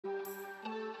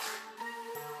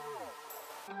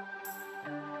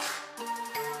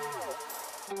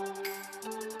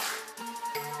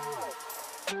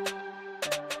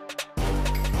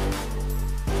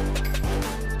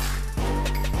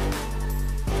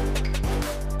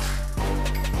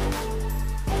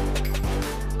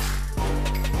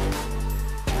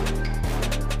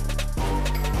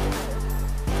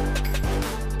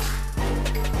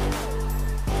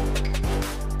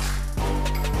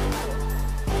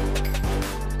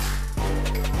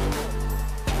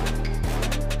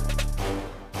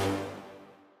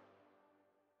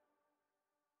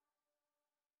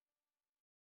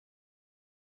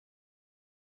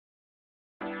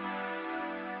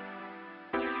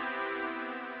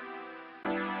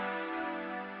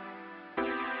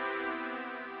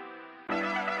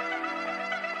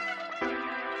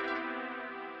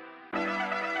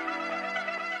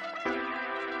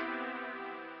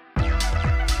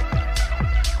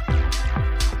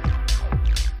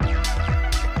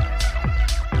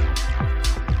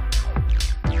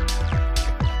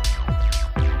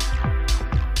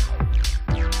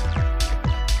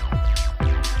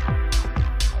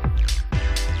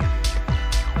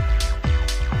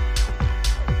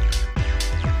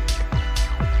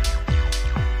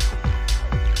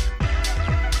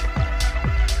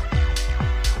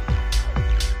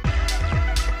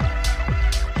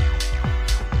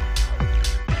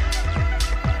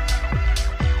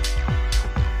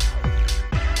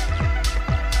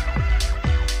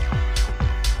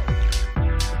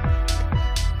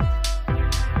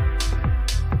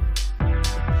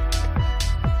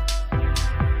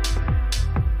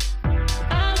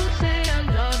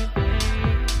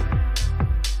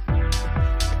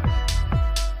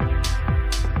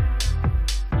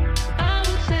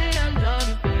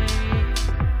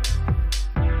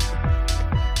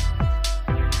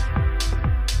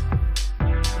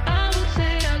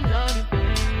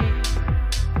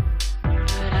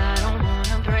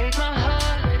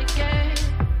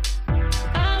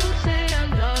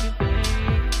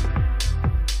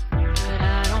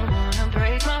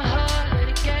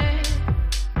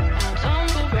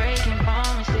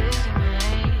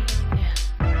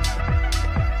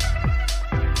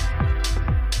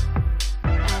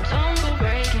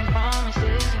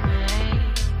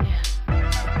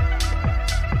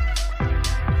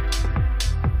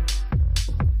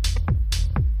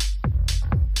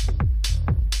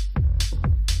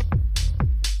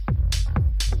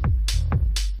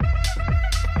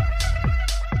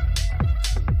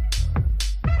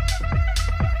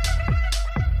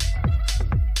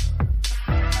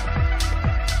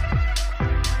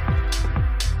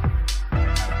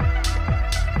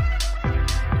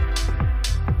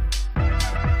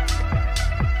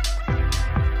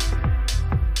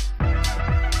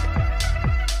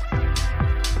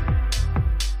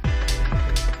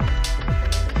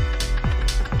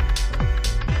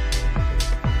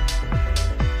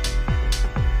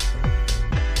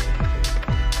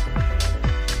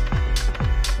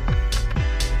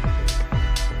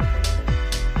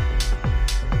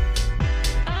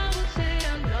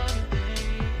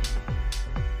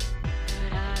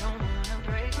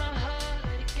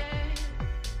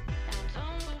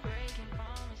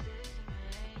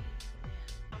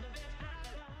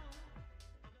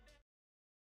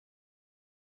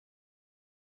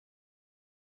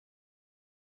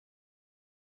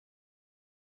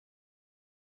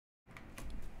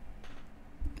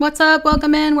What's up?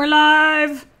 Welcome in. We're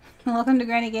live. Welcome to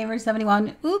Granny Gamer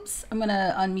 71. Oops, I'm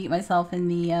gonna unmute myself in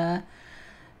the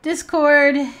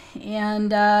Discord,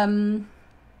 and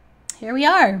here we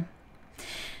are.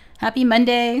 Happy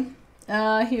Monday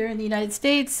here in the United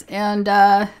States, and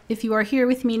if you are here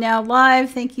with me now live,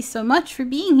 thank you so much for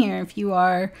being here. If you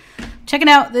are checking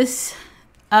out this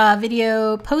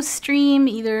video post stream,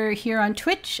 either here on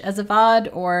Twitch as a VOD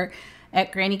or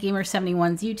at Granny Gamer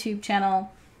 71's YouTube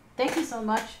channel, thank you so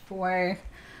much for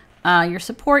your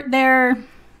support there.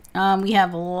 We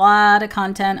have a lot of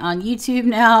content on YouTube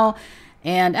now,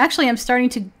 and actually I'm starting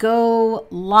to go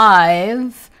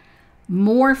live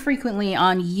more frequently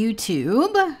on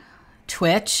YouTube,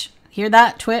 Twitch. Hear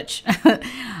that, Twitch? But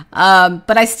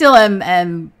I still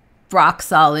am rock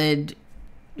solid,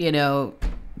 you know,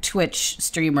 Twitch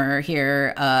streamer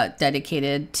here,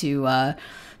 dedicated to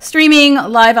streaming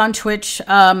live on Twitch.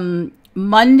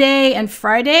 Monday and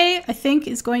Friday, I think,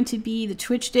 is going to be the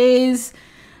Twitch days,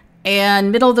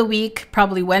 and middle of the week,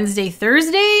 probably Wednesday,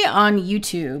 Thursday on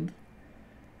YouTube.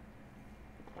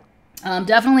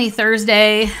 Definitely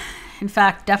Thursday. In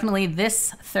fact, definitely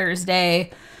this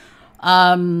Thursday.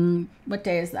 What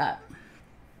day is that?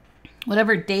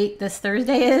 Whatever date this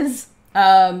Thursday is,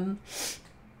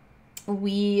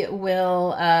 we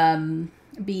will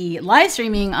be live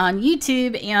streaming on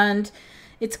YouTube, and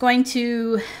it's going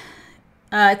to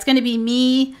be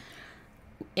me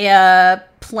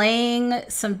playing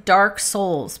some Dark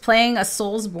Souls, playing a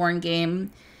Soulsborne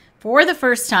game for the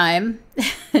first time,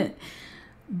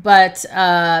 but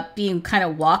being kind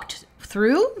of walked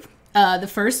through the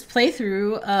first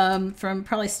playthrough from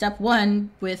probably step one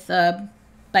with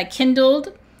by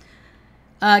Kindled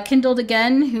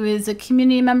again, who is a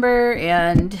community member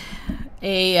and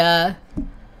a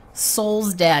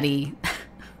Souls daddy.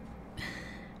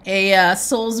 A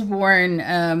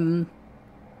Soulsborne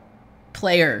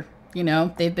player. You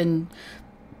know, they've been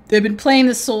playing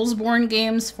the Soulsborne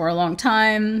games for a long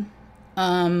time.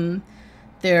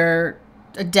 They're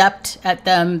adept at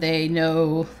them. They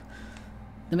know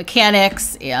the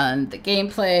mechanics and the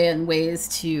gameplay and ways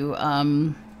to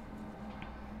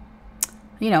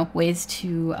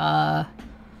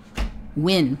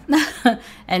win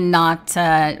and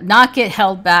not get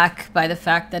held back by the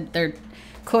fact that they're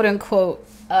quote unquote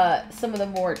some of the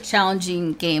more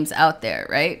challenging games out there,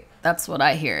 right? That's what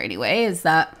I hear anyway, is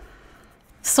that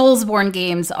Soulsborne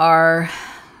games are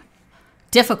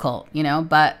difficult, you know,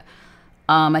 but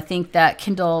I think that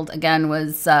Kindled, again,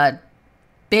 was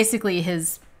basically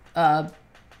his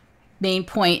main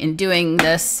point in doing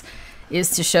this is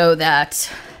to show that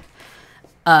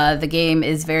the game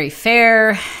is very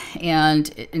fair, and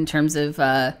in terms of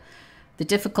the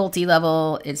difficulty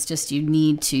level, it's just you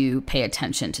need to pay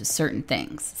attention to certain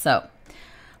things. So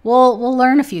we'll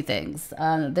learn a few things.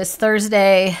 This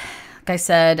Thursday, like I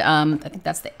said, I think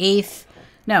that's the 8th.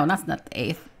 No, not the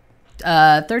 8th.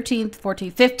 13th,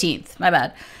 14th, 15th. My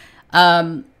bad.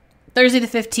 Thursday the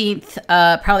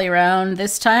 15th, probably around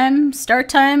this time, start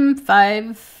time,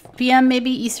 5 p.m. maybe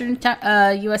Eastern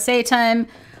USA time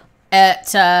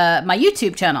at my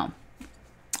YouTube channel.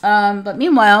 But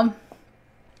meanwhile,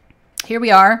 here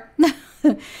we are.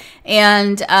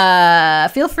 And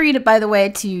feel free to, by the way,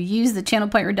 to use the channel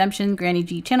point redemption, Granny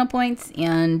G channel points,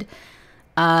 and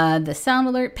the sound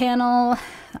alert panel.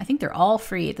 I think they're all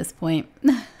free at this point.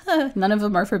 None of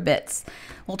them are for bits.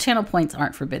 Well, channel points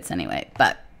aren't for bits anyway,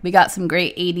 but we got some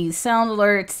great 80s sound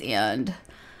alerts and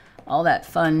all that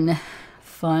fun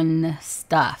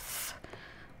stuff.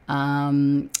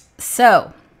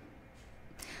 So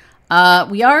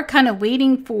we are kind of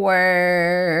waiting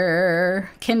for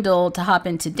Kindle to hop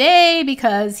in today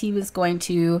because he was going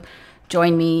to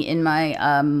join me in my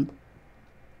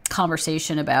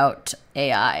conversation about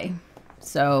AI.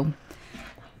 So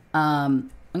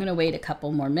I'm going to wait a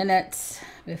couple more minutes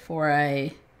before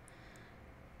I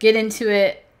get into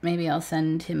it. Maybe I'll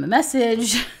send him a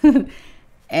message.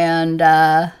 And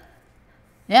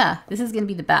yeah, this is going to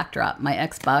be the backdrop, my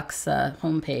Xbox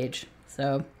homepage.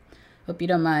 So hope you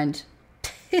don't mind.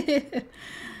 Okay.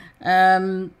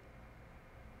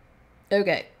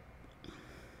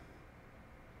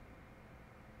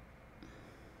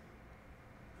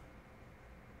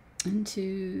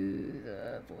 Into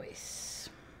the voice.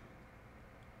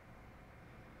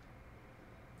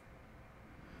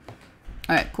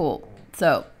 All right, cool.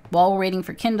 So while we're waiting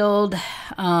for Kindled,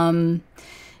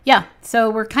 yeah, so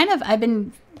we're I've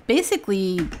been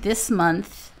basically this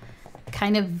month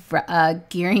kind of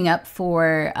gearing up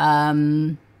for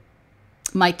my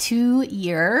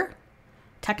 2-year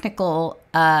technical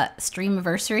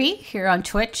streamiversary here on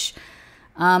Twitch.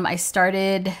 I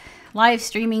started live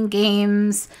streaming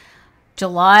games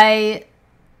July,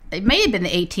 it may have been the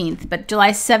 18th, but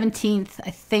July 17th, I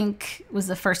think, was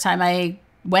the first time I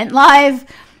went live,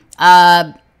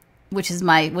 which was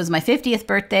my 50th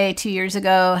birthday 2 years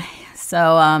ago.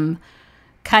 So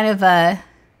kind of a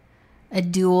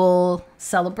dual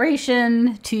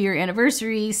celebration, 2-year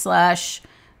anniversary /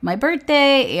 my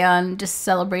birthday, and just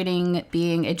celebrating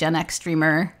being a Gen X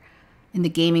streamer in the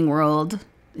gaming world,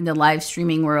 in the live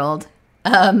streaming world.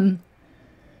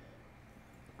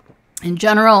 In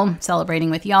general, celebrating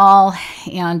with y'all.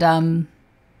 And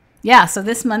yeah, so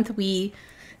this month we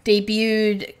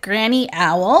debuted Granny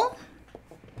Owl,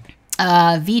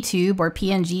 VTube or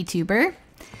PNG tuber,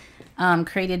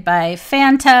 created by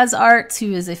Fantaz Arts,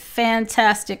 who is a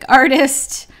fantastic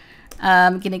artist.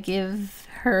 I'm going to give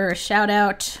her a shout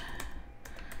out.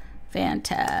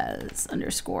 Fantaz_arts.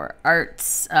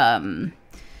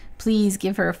 Please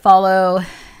give her a follow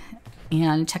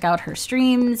and check out her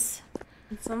streams.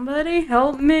 Somebody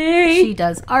help me. She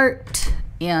does art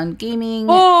and gaming.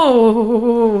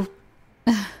 Oh!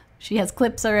 She has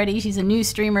clips already. She's a new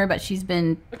streamer, but she's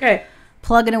been okay.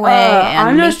 Plugging away and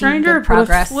I'm no making stranger, good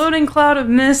progress. But a floating cloud of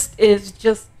mist is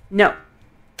just no.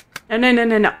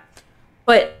 No.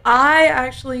 But I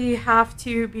actually have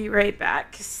to be right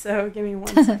back, so give me 1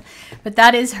 second. But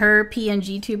that is her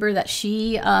PNG tuber that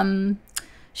she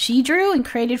drew and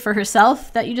created for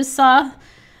herself that you just saw.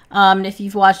 And if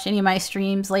you've watched any of my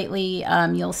streams lately,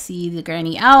 you'll see the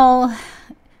Granny Owl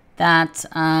that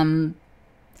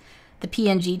the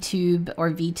PNG tube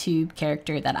or VTube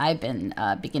character that I've been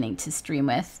beginning to stream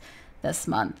with this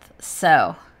month.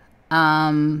 So,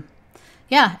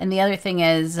 yeah. And the other thing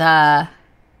is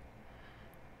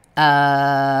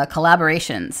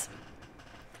collaborations.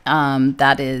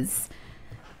 That is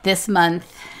this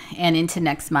month and into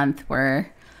next month,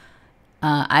 where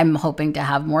I'm hoping to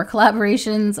have more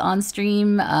collaborations on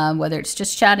stream, whether it's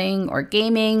just chatting or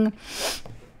gaming.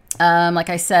 Like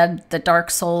I said, the Dark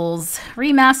Souls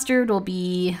remastered will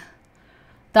be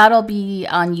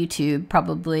on YouTube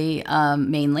probably,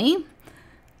 mainly.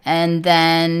 And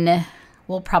then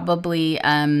we'll probably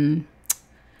I'll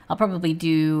probably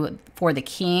do For the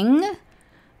King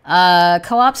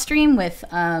co-op stream with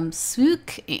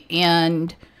Swook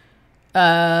and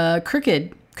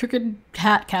Crooked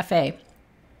Hat Cafe.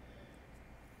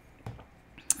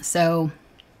 So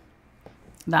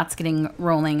that's getting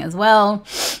rolling as well.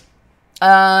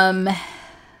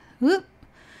 Whoop.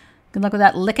 Good luck with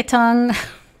that Lickitung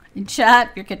in chat.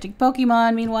 If you're catching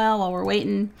Pokemon, meanwhile, while we're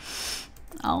waiting,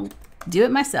 I'll do it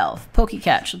myself.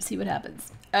 Pokecatch. Let's see what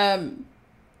happens.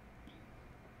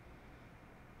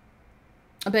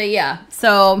 But yeah,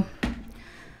 so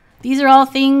these are all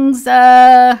things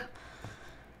happening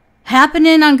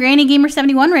on Granny Gamer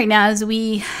 71 right now as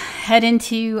we head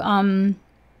into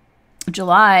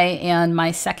July and my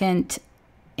 2nd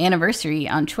anniversary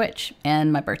on Twitch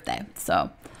and my birthday. So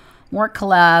more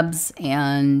collabs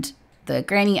and the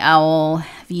Granny Owl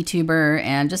VTuber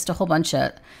and just a whole bunch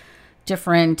of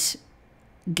different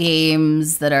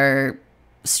games that are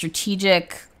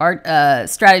strategic,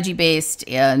 strategy based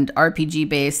and RPG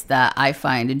based that I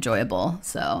find enjoyable.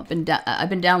 So I've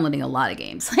been downloading a lot of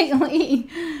games lately.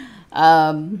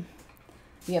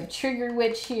 We have Trigger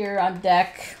Witch here on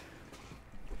deck,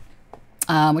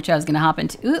 which I was gonna hop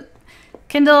into. Oop.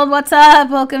 Kindled, what's up?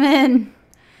 Welcome in.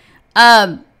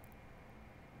 How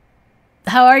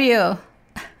are you?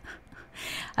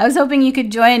 I was hoping you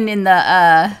could join in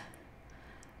the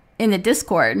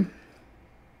Discord.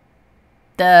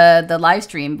 The live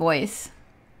stream voice.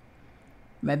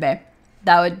 Maybe.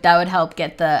 That would help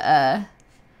get the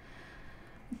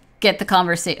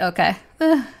conversation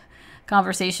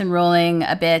conversation rolling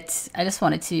a bit. I just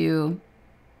wanted to,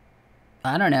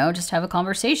 I don't know, just have a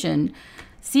conversation.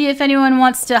 See if anyone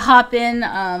wants to hop in.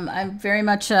 I'm very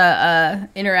much a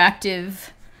interactive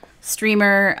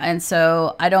streamer, and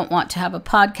so I don't want to have a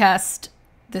podcast.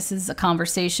 This is a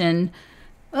conversation.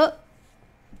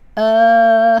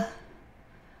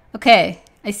 Okay,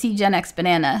 I see Gen X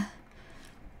Banana.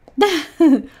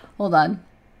 Hold on.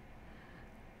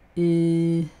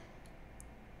 Can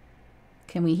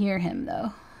we hear him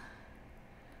though?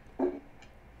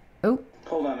 Oh.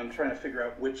 Hold on, I'm trying to figure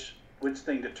out which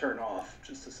thing to turn off.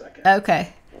 Just a second.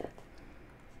 Okay.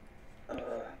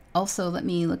 Also, let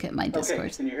me look at my Discord.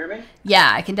 Okay, can you hear me? Yeah,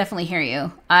 I can definitely hear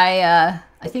you. I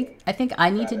think I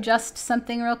need to adjust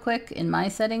something real quick in my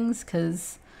settings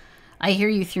because I hear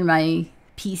you through my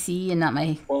PC and not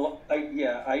my... Well,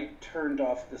 I turned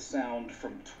off the sound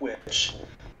from Twitch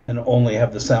and only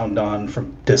have the sound on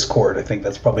from Discord. I think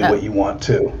that's probably what you want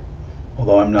too.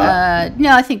 Although I'm not...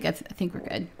 no, I think we're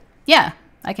good. Yeah,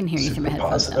 I can hear you through my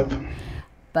headphones now.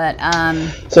 But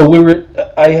So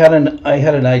I had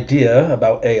an idea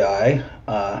about AI.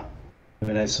 I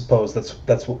mean, I suppose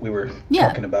that's what we were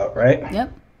talking about, right?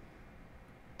 Yep.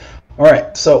 All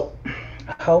right. So,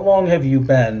 how long have you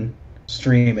been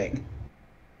streaming?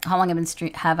 How long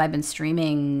have I been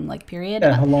streaming? Like period.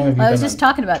 Yeah. How long have you been? I was just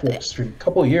talking about this. Stream?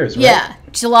 Couple of years, right? Yeah.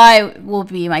 July will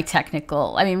be my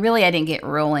technical. I mean, really, I didn't get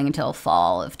rolling until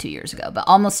fall of 2 years ago, but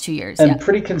almost 2 years. And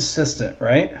pretty consistent,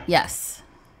 right? Yes.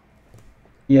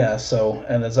 Yeah, so,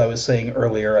 and as I was saying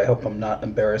earlier, I hope I'm not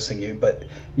embarrassing you, but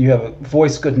you have a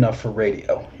voice good enough for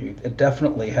radio. You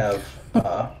definitely have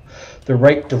the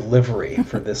right delivery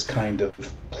for this kind of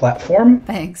platform.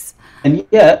 Thanks. And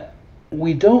yet,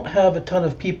 we don't have a ton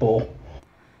of people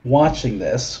watching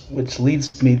this, which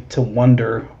leads me to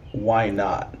wonder why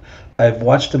not. I've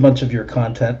watched a bunch of your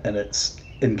content, and it's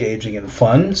engaging and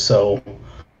fun, so...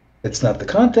 It's not the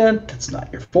content, it's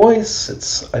not your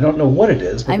voice, I don't know what it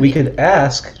is, but we could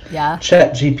ask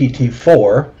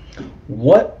ChatGPT-4,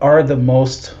 what are the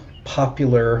most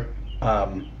popular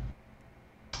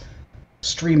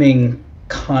streaming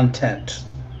content?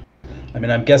 I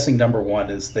mean, I'm guessing number one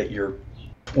is that you're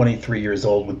 23 years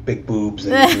old with big boobs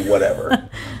and you do whatever.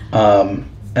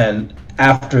 And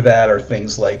after that are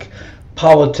things like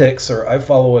politics, or I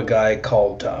follow a guy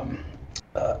called...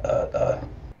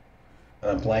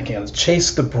 I'm blanking on it.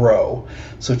 Chase the Bro.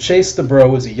 So Chase the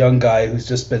Bro is a young guy who's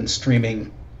just been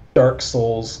streaming Dark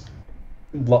Souls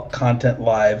content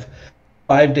live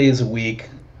 5 days a week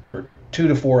for 2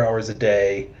 to 4 hours a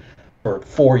day for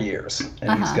 4 years,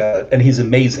 and he's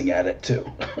amazing at it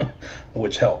too,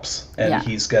 which helps. And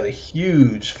he's got a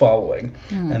huge following.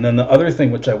 And then the other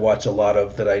thing which I watch a lot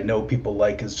of that I know people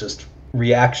like is just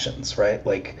reactions, right?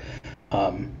 Like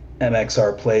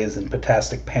MXR Plays and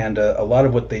Patastic Panda, a lot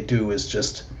of what they do is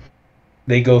just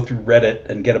they go through Reddit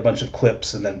and get a bunch of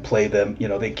clips and then play them. You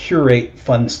know, they curate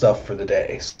fun stuff for the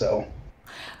day. So,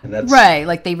 and that's right.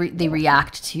 Like they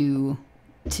react to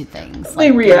things. They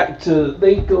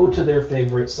they go to their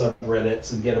favorite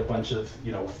subreddits and get a bunch of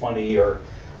funny or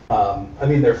I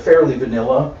mean they're fairly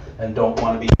vanilla and don't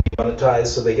want to be monetized,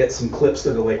 so they get some clips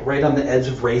that are like right on the edge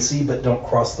of racy but don't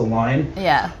cross the line.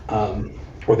 Yeah.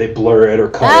 Or they blur it or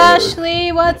color Ashley,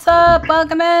 it. What's up?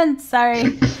 Welcome in.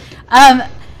 Sorry.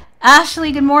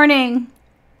 Ashley, good morning.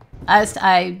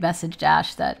 I messaged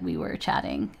Ash that we were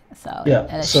chatting. So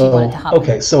yeah. She wanted to hop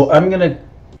in. So I'm gonna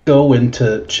go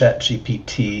into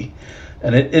ChatGPT,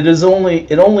 and it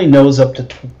only knows up to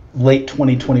late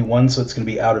 2021, so it's gonna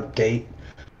be out of date.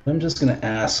 I'm just gonna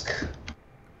ask,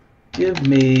 give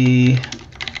me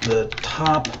the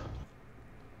top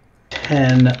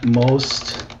 10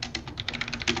 most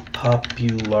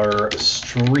popular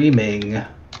streaming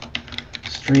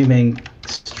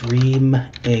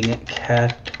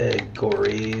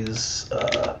categories,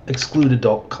 exclude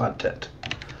adult content.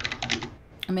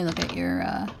 Let me look at your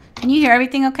can you hear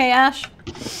everything okay, Ash?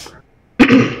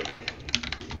 Yeah,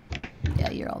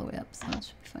 you're all the way up, so that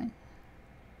should be fine.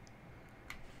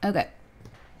 Okay.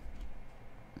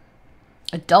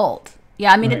 Adult.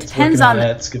 Yeah, I mean, it depends on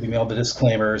it's giving me all the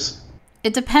disclaimers.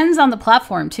 It depends on the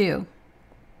platform too.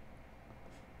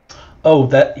 Oh,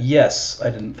 yes, I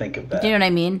didn't think of that. Do you know what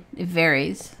I mean? It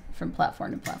varies from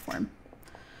platform to platform.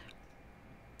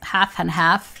 Half and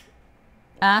half.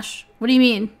 Ash, what do you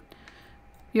mean?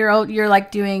 You're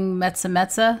like doing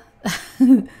Metza?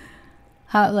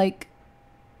 How, like,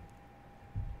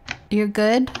 you're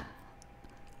good?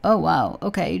 Oh wow.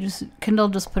 Okay, Kindle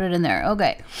just put it in there.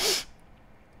 Okay.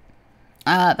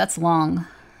 That's long.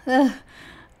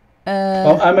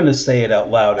 Well, I'm going to say it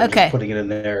out loud. I'm okay. Just putting it in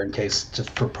there in case,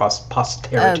 just for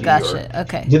posterity. Oh, gotcha.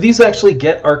 Okay. Do these actually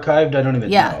get archived? I don't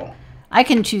even know. I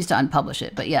can choose to unpublish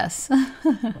it, but yes.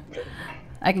 Okay.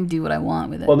 I can do what I want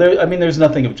with it. Well, there's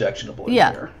nothing objectionable in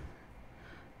here.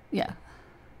 Yeah.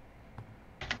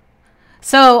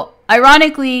 So,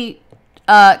 ironically,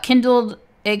 Kindled,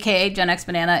 aka Gen X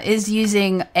Banana, is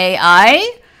using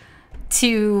AI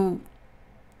to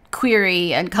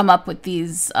query and come up with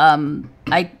these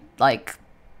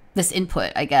this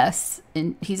input, I guess.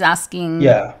 And he's asking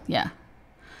Yeah.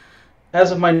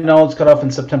 As of my knowledge, cut off in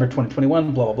September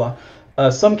 2021, blah blah blah.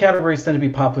 Some categories tend to be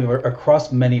popular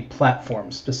across many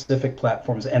platforms. Specific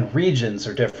platforms and regions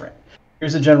are different.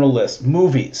 Here's a general list.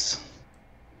 Movies,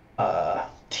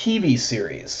 TV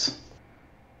series,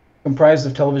 comprised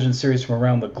of television series from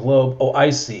around the globe. Oh, I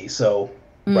see. So,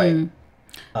 right.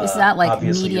 Is that like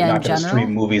obviously media you're not in going to general?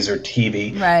 stream movies or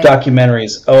TV. Right.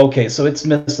 Documentaries. Oh, okay, so it's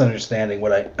misunderstanding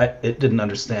what it didn't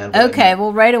understand. Okay,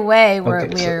 well, right away we're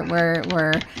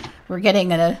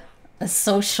getting a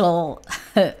social,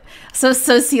 so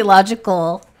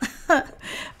sociological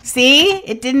See,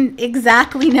 it didn't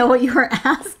exactly know what you were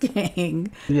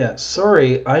asking. Yeah,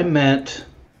 sorry, I meant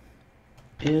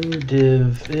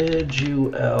individual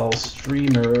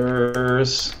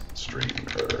streamers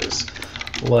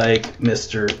like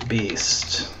Mr.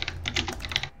 Beast.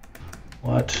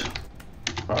 What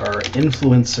are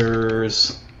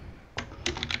influencers'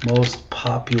 most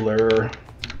popular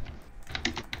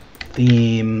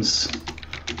themes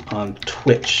on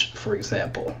Twitch, for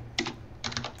example?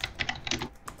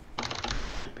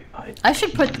 I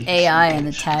should put AI in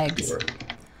the tags.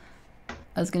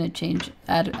 I was gonna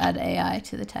add AI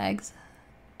to the tags.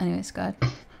 Anyways, go ahead.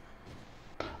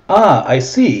 Ah, I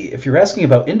see. If you're asking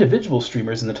about individual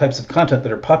streamers and the types of content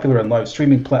that are popular on live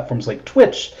streaming platforms like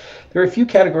Twitch, there are a few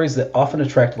categories that often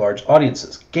attract large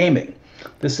audiences. Gaming.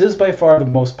 This is by far the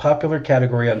most popular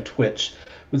category on Twitch,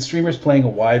 with streamers playing a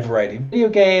wide variety of video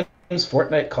games,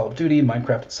 Fortnite, Call of Duty,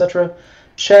 Minecraft, etc.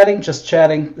 Chatting, just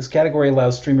chatting. This category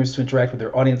allows streamers to interact with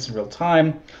their audience in real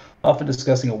time, often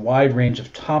discussing a wide range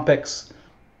of topics,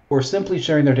 or simply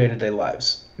sharing their day-to-day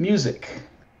lives. Music.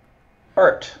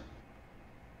 Art.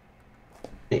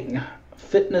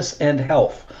 Fitness and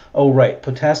health. Oh, right.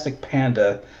 Potastic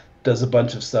Panda does a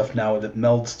bunch of stuff now that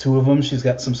melds two of them. She's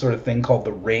got some sort of thing called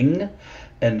the Ring,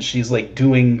 and she's like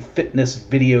doing fitness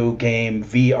video game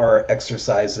VR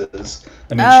exercises.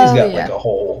 I mean, she's got like a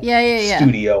whole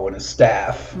studio and a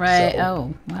staff. Right.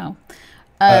 So. Oh,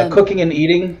 wow. Cooking and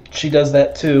eating, she does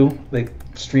that too. Like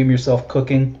stream yourself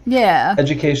cooking. Yeah.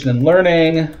 Education and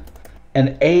learning.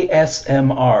 And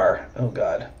ASMR. Oh,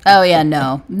 God. Oh, yeah,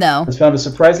 no. Has found a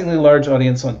surprisingly large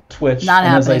audience on Twitch. Not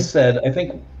and happening. As I said,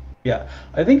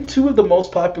 I think two of the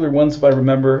most popular ones, if I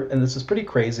remember, and this is pretty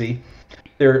crazy,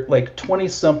 they're like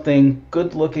 20-something,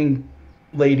 good-looking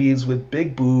ladies with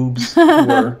big boobs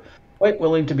who are quite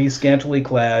willing to be scantily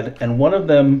clad, and one of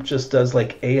them just does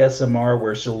like ASMR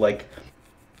where she'll like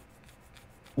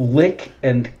lick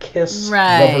and kiss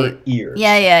rubber ears.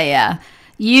 Yeah.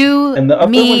 You, and the other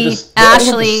me, one just,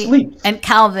 Ashley, and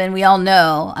Calvin, we all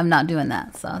know I'm not doing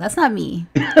that. So that's not me.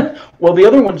 Well, the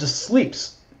other one just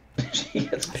sleeps. She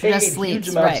gets paid huge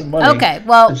amounts of money. Okay,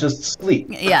 well, to just sleep.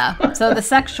 Yeah. So the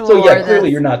sexual. So yeah,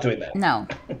 clearly you're not doing that. No.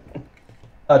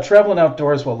 Traveling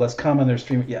outdoors while less common, they're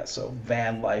streaming. Yeah, so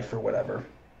van life or whatever.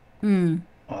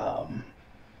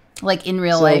 Like in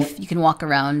real life, you can walk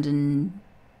around and.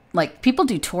 Like, people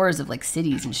do tours of, like,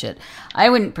 cities and shit. I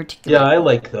wouldn't particularly... Yeah, I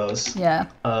like those. Yeah.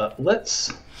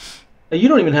 You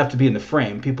don't even have to be in the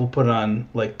frame. People put on,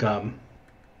 like a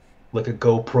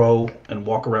GoPro and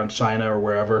walk around China or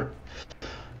wherever.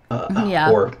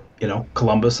 Or,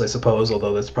 Columbus, I suppose,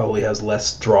 although this probably has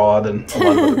less draw than a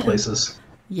lot of other places.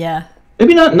 Yeah.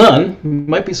 Maybe not none. You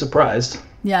might be surprised.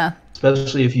 Yeah.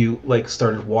 Especially if you, like,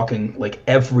 started walking, like,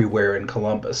 everywhere in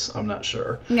Columbus. I'm not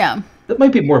sure. Yeah. That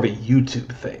might be more of a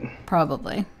YouTube thing.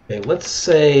 Probably. Okay, let's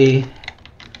say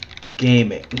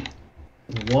gaming.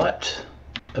 What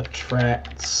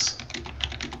attracts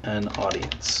an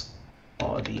audience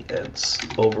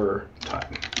over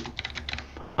time?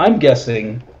 I'm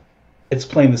guessing it's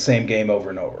playing the same game over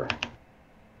and over.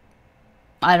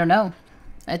 I don't know.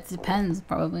 It depends,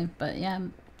 probably, but yeah.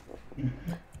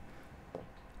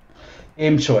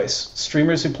 Game choice.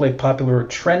 Streamers who play popular or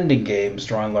trending games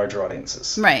draw in larger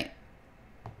audiences. Right.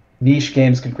 Niche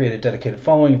games can create a dedicated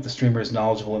following if the streamer is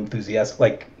knowledgeable and enthusiastic.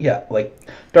 Like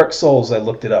Dark Souls, I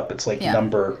looked it up. It's like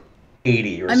number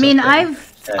 80 or something. I mean,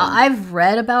 I've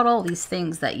read about all these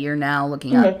things that you're now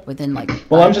looking up within like...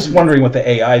 Well, I'm just wondering what the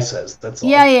AI says. That's all.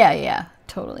 Yeah.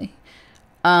 Totally.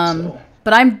 But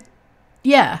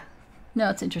no,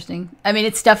 it's interesting. I mean,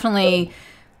 it's definitely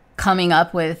coming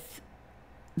up with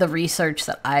the research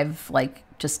that I've like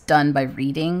just done by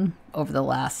reading over the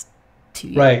last 2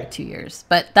 years.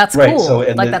 But that's cool. So,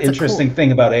 and like, the interesting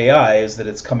thing about AI is that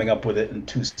it's coming up with it in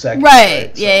 2 seconds.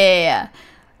 Right. So, yeah.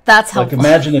 That's helpful. Like,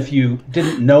 imagine if you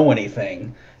didn't know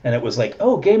anything and it was like,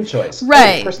 oh, game choice.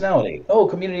 Right. Oh, personality. Oh,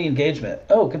 community engagement.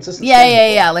 Oh, consistency.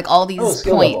 Yeah. Like all these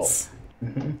points.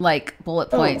 Like bullet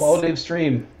points. Quality of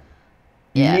stream.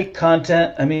 Unique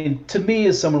content. I mean, to me,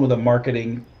 as someone with a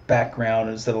marketing background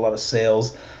instead of a lot of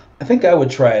sales, I think I would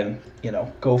try and,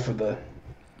 go for the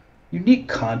unique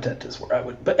content is where I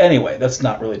would. But anyway, that's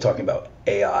not really talking about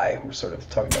AI. We're sort of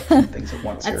talking about two things at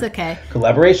once. That's here. Okay.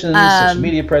 Collaborations, social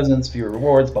media presence, viewer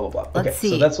rewards, blah, blah, blah. Let's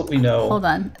see. So that's what we know. Hold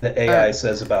on. That AI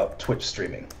says about Twitch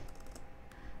streaming.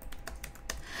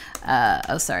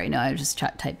 Sorry. No, I was just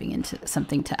typing into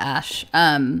something to Ash.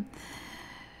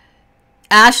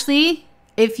 Ashley,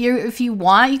 if you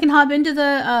want, you can hop into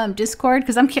the Discord,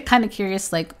 because I'm kind of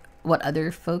curious, like, what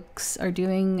other folks are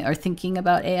doing or thinking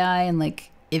about AI, and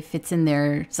like if it's in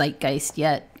their zeitgeist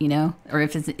yet, you know, or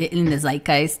if it's in the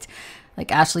zeitgeist.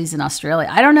 Like Ashley's in Australia.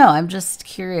 I don't know. I'm just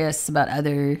curious about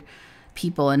other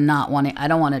people and not wanting. I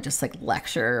don't want to just like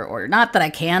lecture, or not that I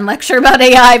can lecture about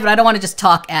AI, but I don't want to just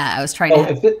talk at. I was trying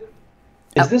to.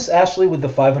 Is this Ashley with the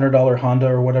 $500 Honda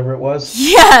or whatever it was?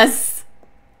 Yes.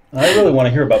 I really want to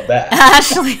hear about that.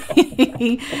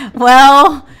 Ashley.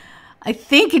 Well, I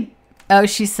think it. Oh,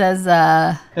 she says.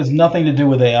 It has nothing to do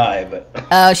with AI, but.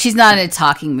 Oh, she's not in a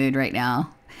talking mood right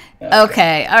now.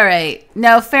 Okay. All right.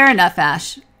 No, fair enough,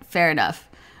 Ash. Fair enough.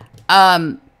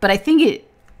 But I think it.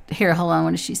 Here, hold on.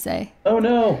 What does she say? Oh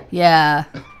no. Yeah.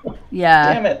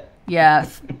 Yeah. Damn it. Yeah.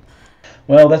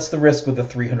 Well, that's the risk with the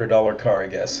 $300 car, I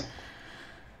guess.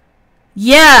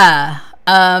 Yeah.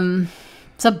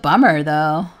 It's a bummer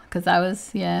though, because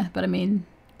but I mean,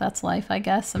 that's life, I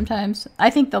guess. Sometimes I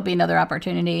think there'll be another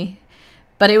opportunity,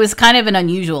 but it was kind of an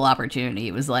unusual opportunity.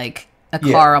 It was like a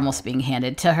car almost being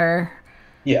handed to her.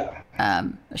 Yeah.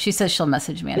 She says she'll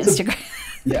message me on Instagram.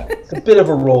 Yeah, it's a bit of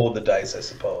a roll of the dice, I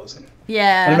suppose. And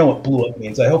yeah. I don't know what blew up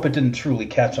means. I hope it didn't truly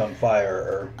catch on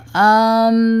fire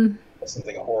or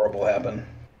something horrible happen.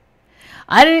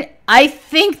 I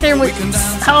think there was.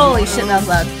 Holy shit, that was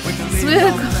loud.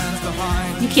 Swook.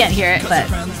 You can't hear it, but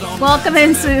welcome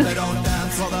in, Swook.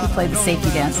 We played the safety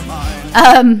dance.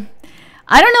 I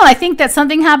don't know. I think that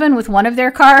something happened with one of their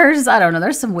cars. I don't know.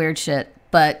 There's some weird shit,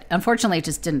 but unfortunately, it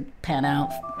just didn't pan out.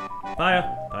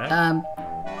 Hiya.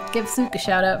 Give Swook a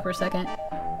shout out for a second.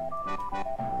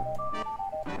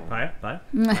 Hiya.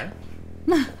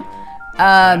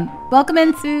 Welcome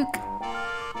in, Swook.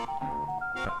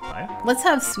 Hiya. Let's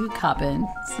have Swook hop in.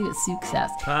 See what Swook says.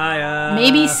 Hiya.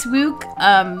 Maybe Swook.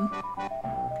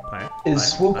 Hiya.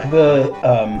 Is Swook the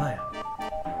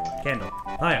Candle.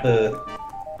 Hiya. the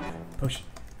Potion.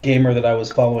 gamer that I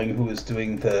was following who was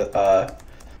doing the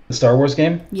Star Wars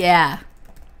game? Yeah.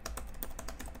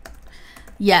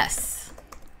 Yes.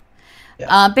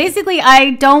 Yeah. Basically,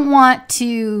 I don't want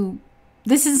to.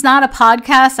 This is not a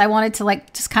podcast. I wanted to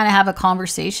like just kind of have a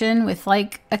conversation with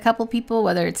like a couple people,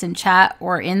 whether it's in chat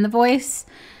or in the voice.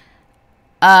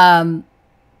 Ashley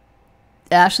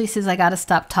says I got to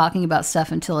stop talking about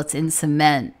stuff until it's in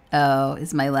cement. Oh,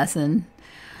 is my lesson.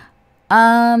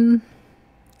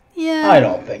 Yeah. I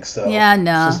don't think so. Yeah,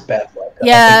 no. It's just bad luck. I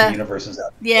Yeah. don't think the universe is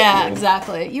out. Yeah,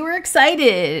 exactly. You were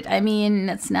excited. I mean,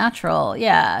 it's natural.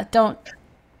 Yeah, don't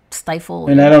stifle.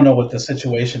 And I don't know what the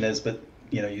situation is, but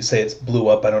you know, you say it's blew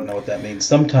up. I don't know what that means.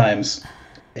 Sometimes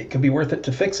it could be worth it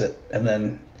to fix it, and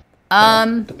then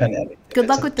depending on good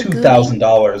luck with the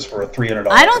 $2,000 for a $300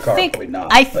 car. I don't think. Probably not,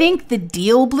 I think the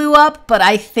deal blew up, but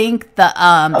I think the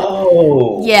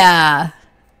Oh. Yeah,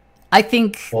 I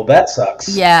think. Well, that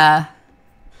sucks. Yeah.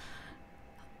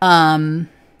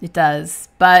 It does,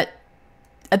 but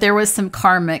there was some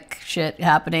karmic shit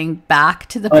happening back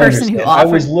to the person who offered. I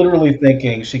was literally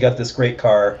thinking she got this great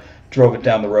car, drove it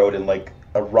down the road, and like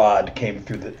a rod came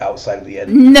through the outside of the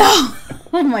engine. No.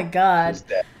 Oh my god.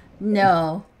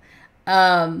 No.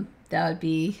 That would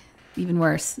be even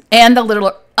worse. And the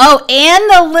literal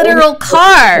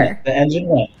car. The engine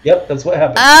went. Yep, that's what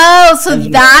happened. Oh, so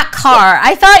that car.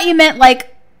 I thought you meant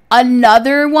like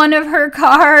another one of her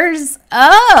cars.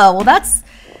 Oh, well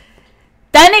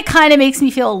then it kind of makes me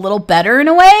feel a little better in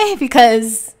a way,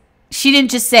 because she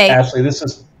didn't just say, Ashley,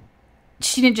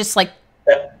 she didn't just like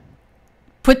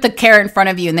put the carrot in front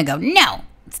of you and then go, no,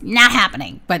 it's not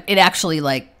happening. But it actually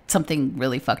like something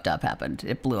really fucked up happened.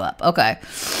 It blew up. Okay.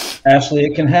 Ashley,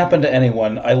 it can happen to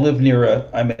anyone. I live near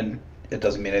it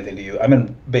doesn't mean anything to you. I'm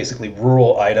in basically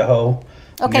rural Idaho,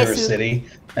 near a city.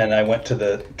 And I went to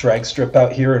the drag strip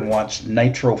out here and watched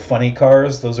Nitro Funny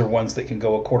Cars. Those are ones that can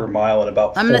go a quarter mile in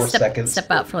about 4 seconds.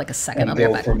 Step out for like a second. And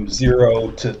go from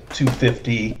 0 to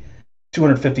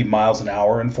 250 miles an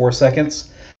hour in 4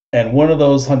 seconds. And one of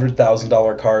those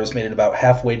 $100,000 cars made it about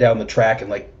halfway down the track, and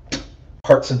like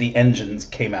parts of the engines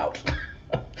came out.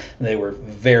 And they were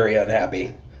very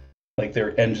unhappy. Like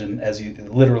their engine,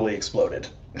 literally exploded.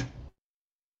 It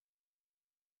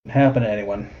happened to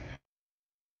anyone.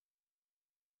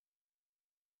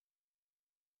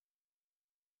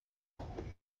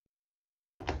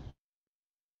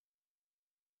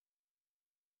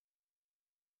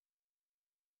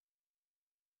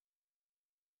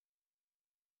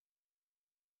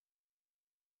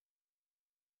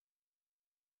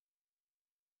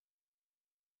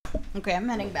 Okay, I'm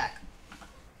heading back.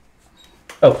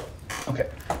 Oh, okay.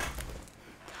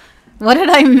 What did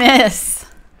I miss?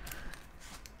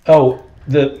 Oh,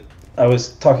 I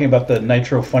was talking about the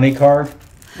Nitro Funny Car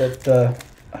that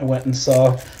I went and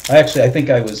saw. I think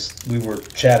we were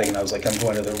chatting, and I was like, I'm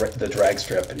going to the drag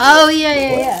strip. And oh,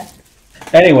 yeah.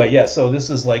 Anyway, yeah. So this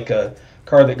is like a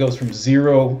car that goes from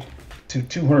 0 to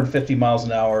 250 miles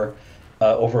an hour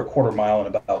over a quarter mile in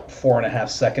about 4.5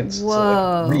 seconds. Whoa.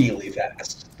 So like really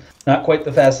fast. Not quite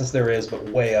the fastest there is, but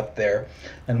way up there.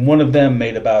 And one of them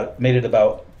made it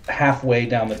about halfway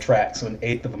down the track, so an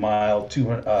eighth of a mile,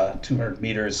 200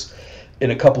 meters,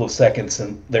 in a couple of seconds,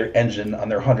 and their engine on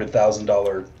their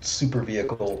 $100,000 super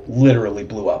vehicle literally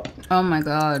blew up. Oh my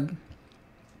god.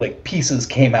 Like pieces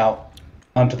came out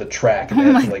onto the track, and they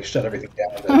had to like shut everything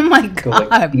down. Oh my Go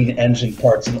like clean engine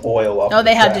parts and oil off. Oh,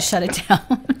 they had to track. shut it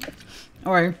down.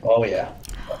 Or Oh yeah.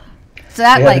 so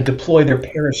that They had like to deploy their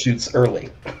parachutes early.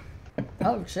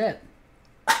 oh shit.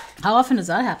 How often does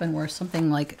that happen where something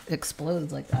like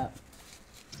explodes like that?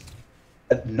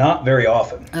 Not very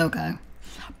often. Okay.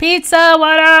 Pizza,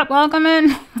 what up? Welcome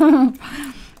in.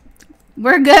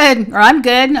 We're good, or I'm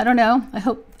good. I don't know. I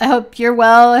hope you're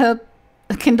well. I hope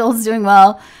Kindle's doing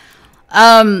well.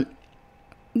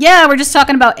 Yeah, we're just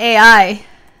talking about AI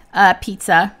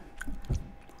pizza.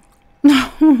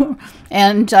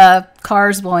 And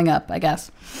cars blowing up, I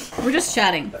guess. We're just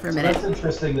chatting for a minute. That's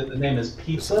interesting that the name is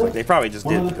Pizza. They probably just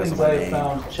One did of the because things of my I name.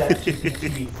 found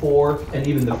ChatGPT 4 and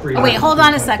even the free. Oh, wait, hold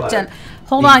on a sec, 3.5. Jen.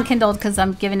 Hold on, Kindle, because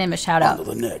I'm giving him a shout On out. to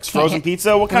the next. Can't Frozen hear-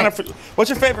 pizza? What's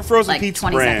your favorite frozen Like pizza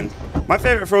 20 brand? My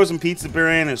favorite frozen pizza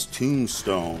brand is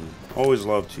Tombstone. Always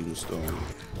love Tombstone.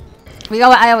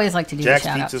 I always like to do Jack's the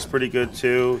shout out. Pizza's pretty good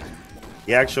too.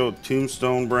 The actual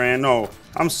Tombstone brand. No,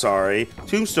 I'm sorry.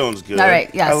 Tombstone's good. All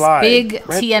right, yes. I lied. Big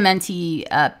Red-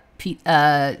 TMNT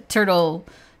Turtle,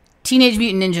 Teenage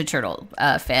Mutant Ninja Turtle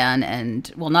fan, and,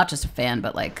 well, not just a fan,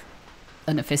 but like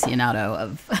an aficionado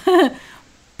of.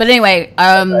 But anyway,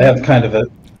 I have kind of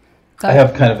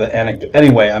an anecdote.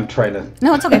 Anyway, I'm trying to.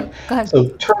 No, it's okay. Go ahead. So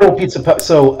Turtle Pizza.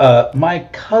 So my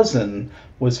cousin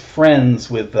was friends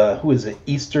with who is it?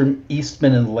 Eastman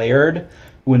and Laird,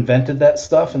 who invented that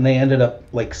stuff, and they ended up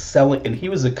like selling. And he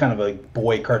was a kind of a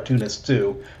boy cartoonist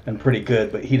too, and pretty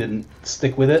good, but he didn't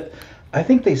stick with it. I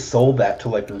think they sold that to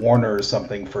like Warner or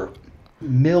something for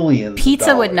millions. of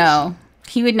Pizza would dollars. know.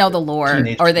 He would know the lore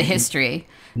Teenage or the Mutant history.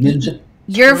 Ninja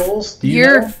Your Turtles? Do you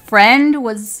your know? friend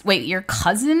was your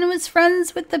cousin was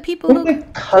friends with the people I think who.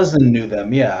 my cousin knew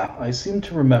them. Yeah, I seem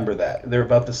to remember that. They're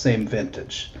about the same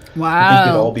vintage. I think they'd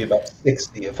Wow. all be about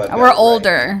 60 if I'm. We're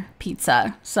older,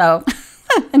 Pizza. So,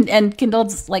 and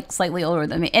Kindle's like slightly older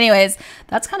than me. Anyways,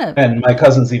 that's kind of And my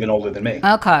cousin's even older than me.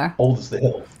 okay. Old as the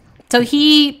hill. So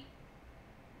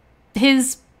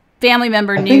his family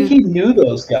member I knew. think he knew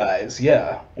those guys,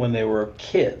 yeah, when they were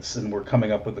kids and were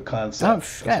coming up with the concept. Oh,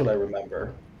 shit. That's what I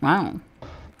remember. Wow.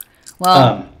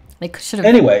 Well, they should have.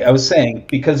 Anyway, I was saying,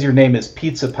 because your name is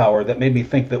Pizza Power, that made me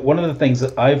think that one of the things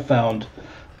that I've found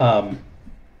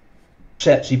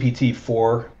ChatGPT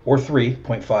 4 or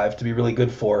 3.5 to be really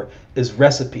good for is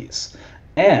recipes.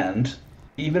 And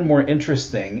even more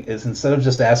interesting is instead of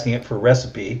just asking it for a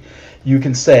recipe, you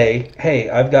can say, hey,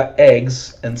 I've got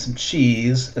eggs and some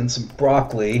cheese and some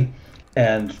broccoli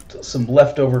and some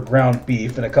leftover ground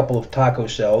beef and a couple of taco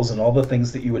shells and all the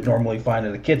things that you would normally find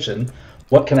in a kitchen.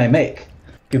 What can I make?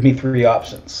 Give me 3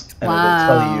 options. And it'll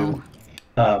tell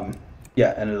you,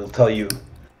 and it'll tell you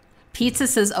Pizza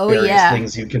says, "Oh various yeah."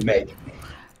 things you can make.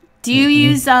 Do you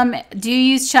use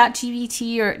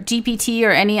ChatGPT or GPT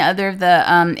or any other of the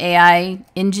AI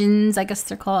engines? I guess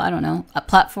they're called. I don't know,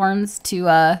 platforms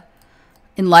to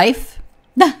in life.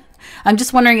 I'm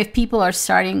just wondering if people are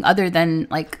starting, other than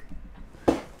like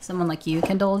someone like you,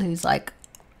 Kindle, who's like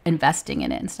investing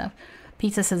in it and stuff.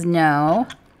 Pizza says no,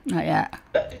 not yet.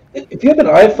 If you have an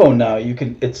iPhone now, you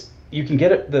can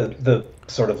get it the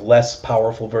sort of less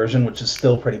powerful version, which is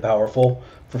still pretty powerful,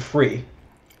 for free.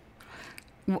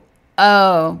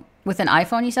 Oh, with an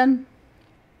iPhone, you said?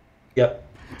 Yep.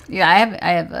 Yeah, I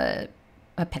have a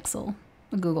Pixel,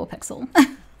 a Google Pixel,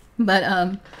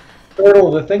 but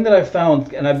Turtle, the thing that I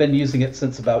found, and I've been using it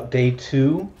since about day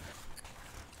 2,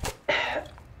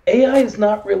 AI is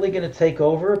not really going to take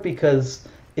over because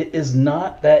it is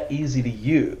not that easy to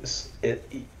use.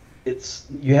 It's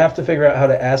you have to figure out how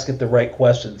to ask it the right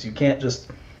questions. You can't just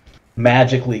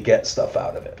magically get stuff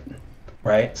out of it,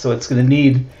 right? So it's going to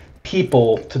need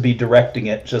people to be directing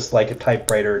it, just like a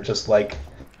typewriter, just like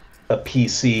a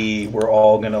PC. We're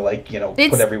all going to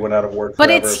put everyone out of work but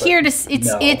forever, it's here to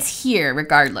no. it's here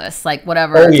regardless, like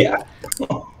whatever. Oh yeah.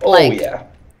 Oh Like, yeah.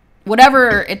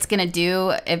 Whatever it's gonna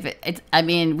do,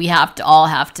 we all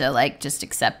have to like just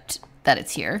accept that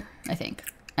it's here, I think.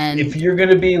 And If you're going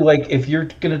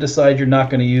to decide you're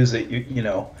not going to use it, you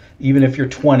know, even if you're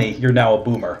 20, you're now a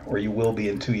boomer, or you will be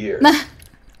in 2 years.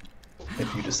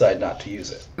 If you decide not to use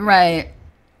it. right,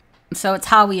 so it's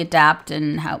how we adapt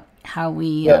and how we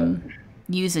Yep.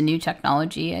 use a new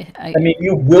technology. I mean,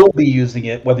 you will be using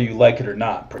it whether you like it or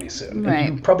not pretty soon. Right.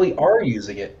 And you probably are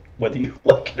using it whether you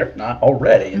like it or not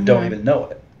already and don't even know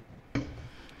it.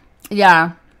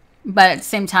 Yeah, but at the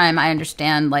same time, I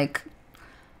understand like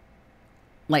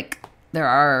there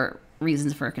are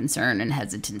reasons for concern and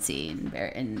hesitancy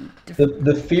and different.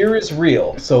 The fear is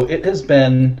real, so it has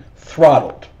been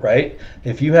throttled, right?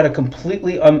 If you had a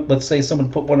completely, let's say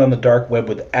someone put one on the dark web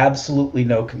with absolutely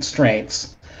no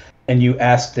constraints, and you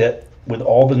asked it with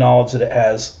all the knowledge that it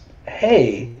has,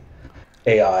 hey,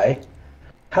 AI,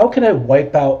 how can I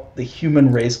wipe out the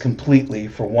human race completely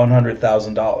for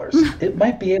 $100,000? It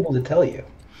might be able to tell you.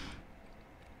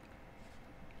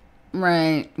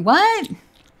 Right. What?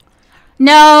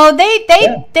 No, they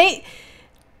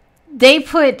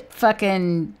put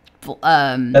fucking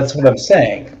That's what I'm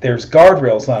saying. There's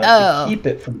guardrails on it Oh. to keep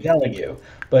it from telling you.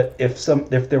 But if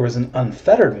there was an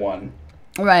unfettered one,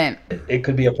 right. it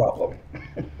could be a problem.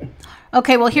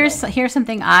 Okay, well here's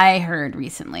something I heard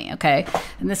recently, okay?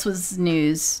 And this was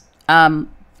news.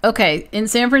 Okay, in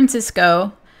San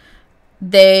Francisco,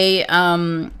 they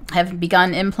have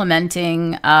begun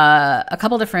implementing a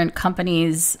couple different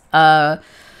companies are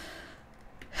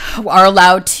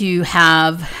allowed to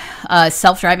have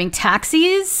self-driving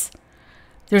taxis.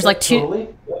 There's like two. Totally.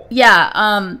 Yeah.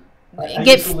 I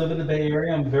used to live in the Bay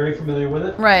Area. I'm very familiar with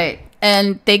it. Right.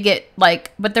 And they get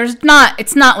like, but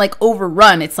it's not like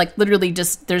overrun. It's like literally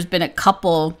just, there's been a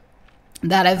couple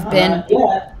that have been.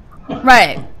 Yeah.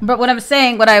 Right. But what I'm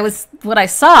saying, what I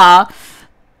saw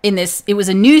in this, it was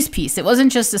a news piece. It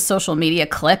wasn't just a social media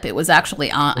clip. It was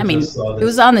actually on, it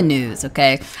was on the news.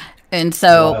 Okay. And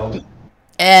so, Wild.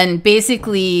 and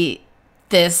basically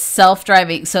this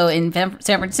self-driving, so in San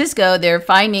Francisco, they're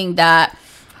finding that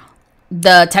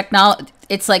the technology,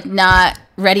 it's like not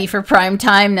ready for prime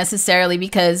time necessarily,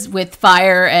 because with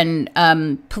fire and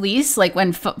police, like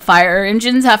when fire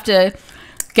engines have to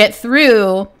get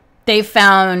through, they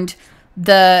found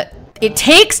it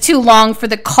takes too long for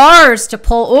the cars to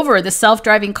pull over. The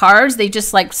self-driving cars, they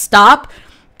just like stop,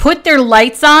 put their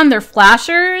lights on, their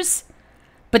flashers,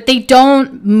 but they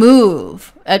don't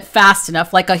move at fast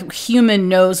enough. Like a human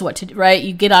knows what to do, right?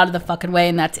 You get out of the fucking way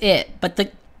and that's it. But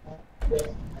they're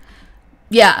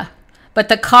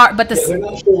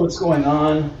not sure what's going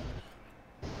on.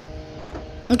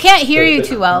 I can't hear you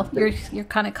too well. You're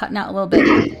kind of cutting out a little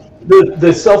bit.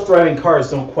 The self-driving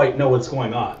cars don't quite know what's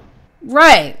going on.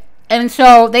 Right. And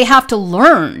so they have to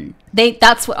learn.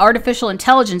 That's what artificial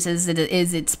intelligence is.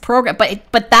 It's program,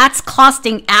 but that's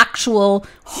costing actual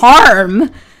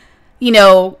harm,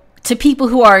 to people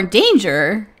who are in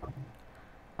danger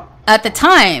at the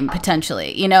time,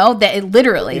 potentially. That it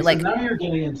literally Okay, so now you're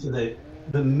getting into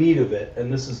the meat of it,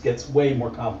 and gets way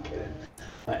more complicated.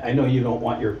 I know you don't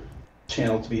want your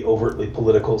channel to be overtly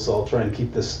political, so I'll try and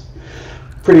keep this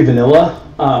pretty vanilla.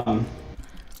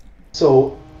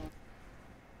 So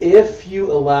if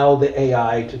you allow the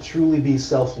AI to truly be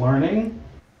self-learning,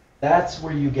 that's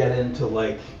where you get into,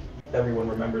 like, everyone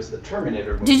remembers the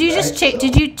Terminator movie. Did you just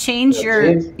did you change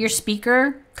James? your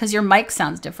speaker? Because your mic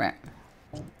sounds different.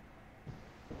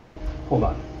 Hold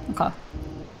on. Okay.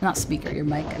 Not speaker, your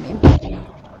mic, I mean.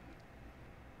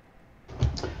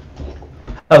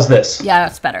 How's this? Yeah,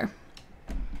 that's better.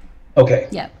 Okay.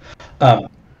 Yeah.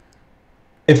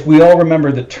 If we all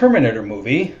remember the Terminator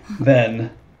movie,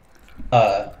 then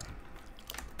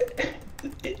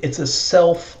it's a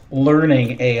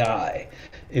self-learning AI.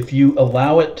 If you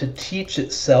allow it to teach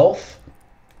itself,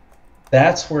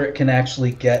 that's where it can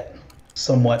actually get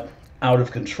somewhat out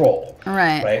of control.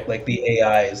 Right. Right? Like the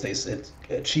AI, it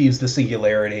achieves the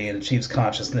singularity and achieves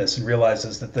consciousness and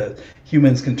realizes that the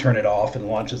humans can turn it off and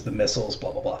launches the missiles,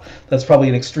 blah, blah, blah. That's probably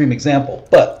an extreme example.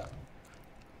 But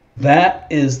that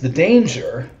is the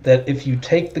danger, that if you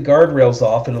take the guardrails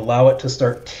off and allow it to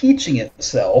start teaching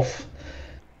itself,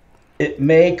 it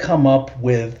may come up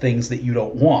with things that you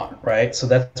don't want, right? So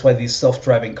that's why these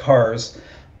self-driving cars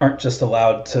aren't just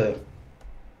allowed to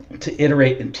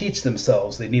iterate and teach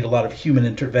themselves. They need a lot of human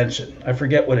intervention. I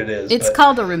forget what it is. It's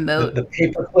called a remote. The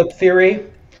paperclip theory.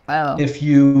 Wow. If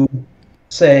you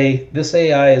say this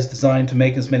AI is designed to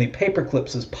make as many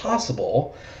paperclips as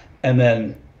possible, and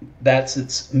then that's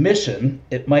its mission,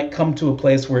 it might come to a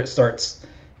place where it starts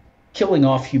killing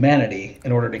off humanity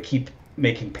in order to keep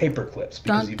making paperclips,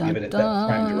 because you've given it that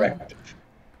prime directive.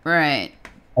 Right.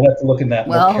 I'll have to look in that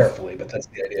more carefully, but that's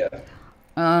the idea.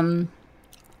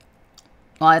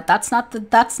 Well, that's not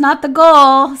the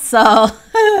goal. So,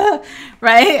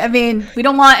 right? I mean, we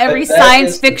don't want every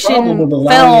science fiction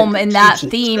film in that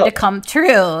theme to come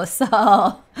true. So,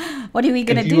 what are we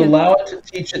gonna do? If you allow it to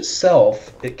teach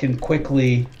itself, it can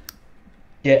quickly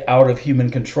get out of human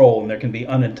control, and there can be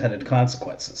unintended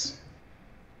consequences.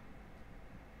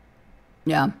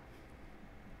 Yeah.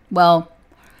 Well,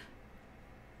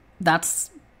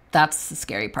 that's the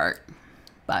scary part.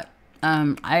 But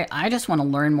I just want to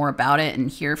learn more about it and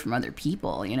hear from other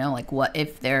people, you know, like what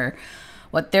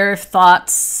their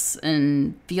thoughts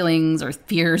and feelings or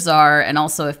fears are, and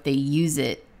also if they use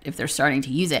it, if they're starting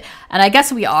to use it. And I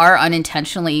guess we are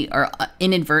unintentionally or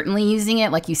inadvertently using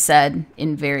it, like you said,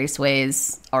 in various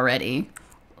ways already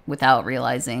without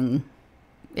realizing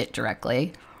it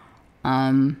directly.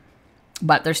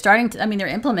 But they're starting to, I mean, they're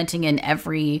implementing in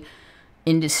every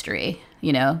industry,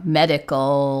 you know,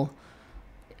 medical,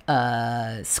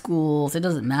 schools, it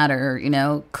doesn't matter, you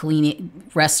know, cleaning,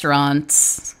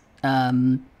 restaurants,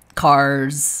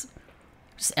 cars,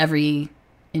 just every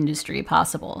industry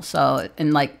possible. So,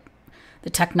 and like the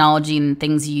technology and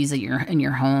things you use in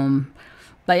your home.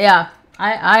 But yeah,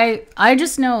 I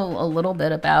just know a little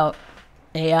bit about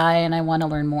AI and I want to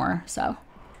learn more. So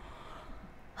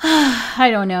I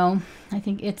don't know. I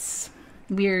think it's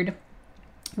weird.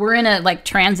 We're in a like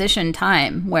transition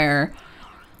time where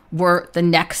the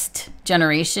next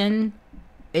generation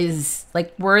is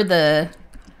like, I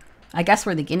guess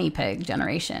we're the guinea pig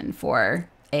generation for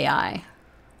AI.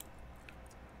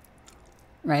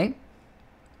 Right?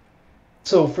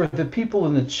 So for the people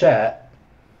in the chat,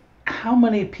 how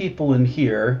many people in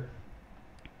here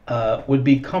would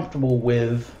be comfortable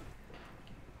with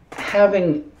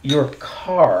having your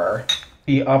car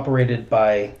be operated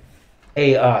by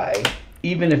AI,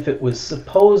 even if it was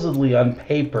supposedly on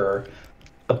paper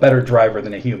a better driver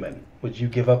than a human? Would you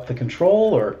give up the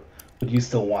control, or would you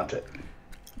still want it?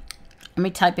 Let me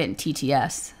type it in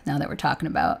TTS now that we're talking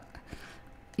about.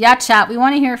 Yeah, chat, we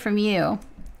want to hear from you.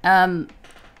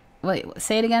 Wait,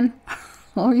 say it again.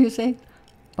 What were you saying?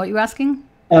 What you asking?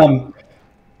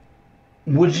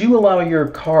 Would you allow your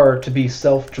car to be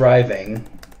self-driving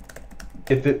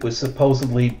if it was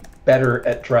supposedly better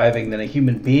at driving than a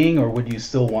human being, or would you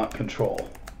still want control?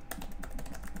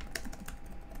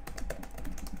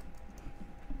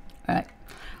 All right.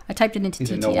 I typed it into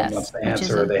Either TTS. no one wants to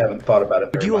answer, or they haven't thought about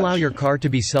it very Would you allow much. your car to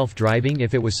be self-driving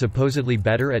if it was supposedly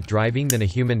better at driving than a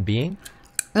human being?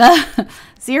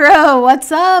 Zero,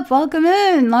 what's up? Welcome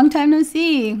in. Long time no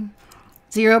see.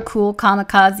 Zero Cool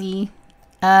Kamikaze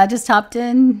just hopped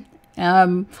in.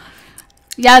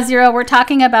 Yeah, Zero, we're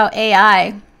talking about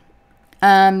AI.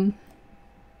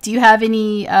 Do you have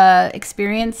any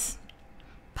experience?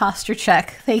 Posture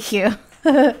check. Thank you.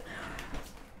 Do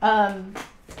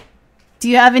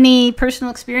you have any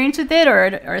personal experience with it,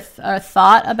 or a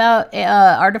thought about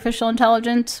artificial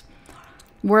intelligence?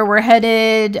 Where we're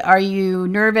headed? Are you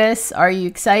nervous? Are you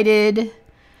excited?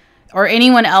 Or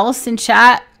anyone else in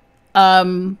chat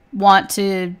want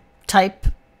to type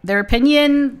their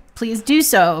opinion? Please do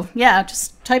so. Yeah,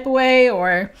 just type away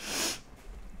or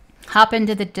hop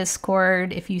into the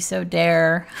Discord if you so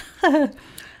dare.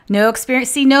 No experience.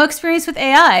 See, no experience with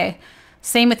AI.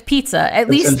 Same with pizza. At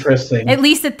least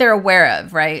that they're aware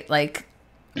of, right? Like,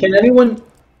 can anyone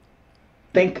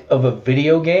think of a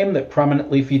video game that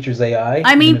prominently features AI?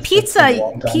 I mean, pizza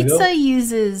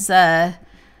uses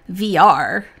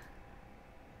VR,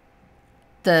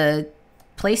 the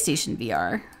PlayStation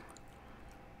VR,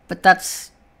 but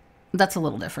that's a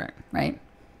little different, right?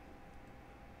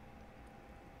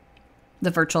 The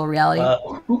virtual reality.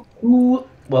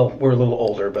 Well, we're a little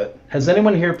older, but has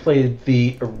anyone here played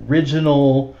the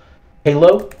original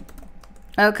Halo?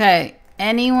 Okay,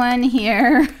 anyone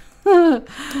here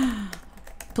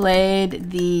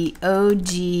played the OG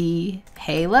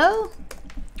Halo?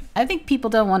 I think people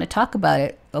don't want to talk about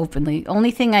it openly.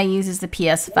 Only thing I use is the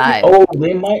PS5. Oh,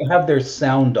 they might have their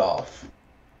sound off.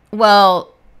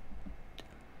 Well,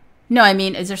 no, I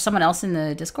mean, is there someone else in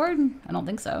the Discord? I don't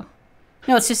think so.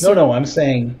 No, it's just... No, I'm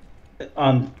saying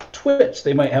on Twitch,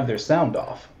 they might have their sound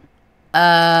off.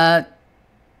 No,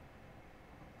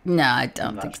 I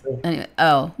don't think so. Anyway,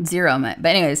 Zero meant.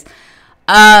 But anyways,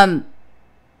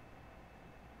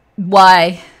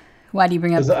 why? Why do you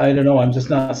bring up? I don't know. I'm just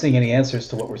not seeing any answers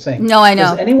to what we're saying. No, I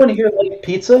know. Does anyone here like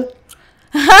pizza?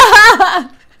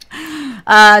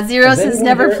 Zero says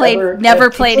never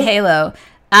played Halo.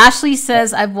 Ashley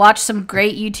says, I've watched some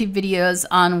great YouTube videos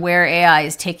on where AI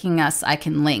is taking us. I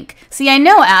can link. See, I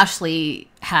know Ashley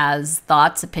has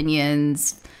thoughts,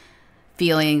 opinions,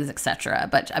 feelings, etc.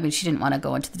 But I mean, she didn't want to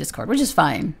go into the Discord, which is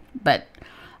fine. But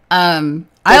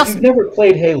if you've never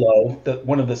played Halo,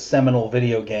 one of the seminal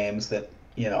video games that,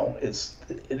 you know, is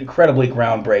incredibly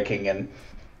groundbreaking, and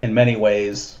in many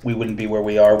ways we wouldn't be where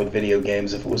we are with video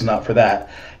games if it was not for that,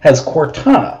 has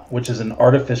Cortana, which is an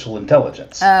artificial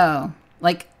intelligence. Oh.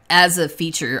 Like as a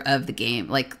feature of the game,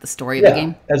 like the story of Yeah, the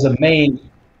game? as a main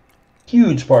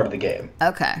huge part of the game.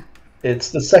 Okay. It's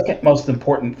the second most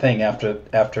important thing after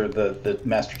the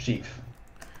Master Chief.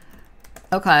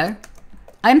 Okay.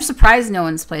 I'm surprised no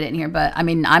one's played it in here, but I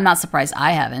mean, I'm not surprised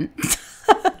I haven't.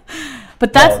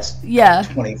 But Well, that's, it's yeah.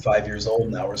 25 years old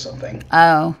now or something.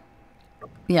 Oh,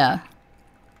 yeah.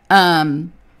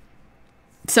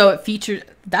 So it features,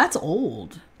 that's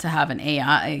old to have an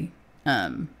AI.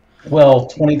 Well,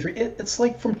 23. It's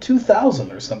like from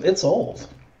 2000 or something. It's old.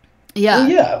 Yeah. Well,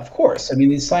 yeah, of course. I mean,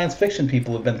 these science fiction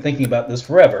people have been thinking about this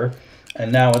forever,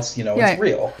 and now it's Right. it's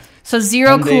real. So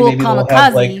Zero One day Cool maybe we'll Kamikaze,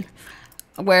 have, like-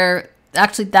 where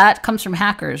actually that comes from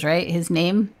Hackers, right? His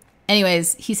name.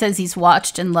 Anyways, he says he's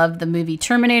watched and loved the movie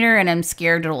Terminator, and I'm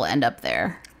scared it'll end up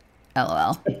there.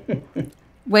 LOL.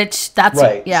 Which that's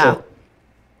Right. yeah. So,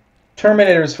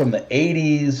 Terminator's from the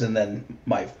 80s, and then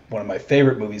one of my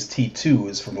favorite movies, T2,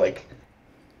 is from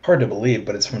hard to believe,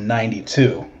 but it's from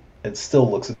 92. It still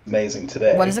looks amazing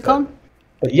today. What is it called?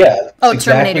 But yeah, Oh, it's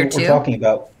exactly Terminator what we're 2? talking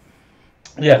about.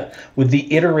 Yeah, with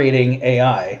the iterating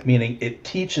AI, meaning it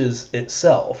teaches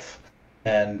itself,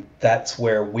 and that's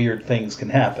where weird things can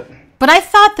happen. But I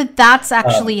thought that that's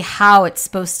actually how it's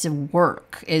supposed to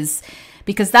work, is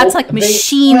because that's Well, like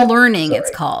machine learning. sorry.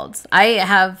 It's called.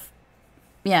 I've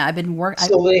been working.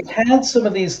 So they had some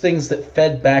of these things that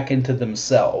fed back into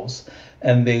themselves,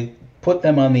 and they put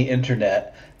them on the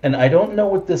internet. And I don't know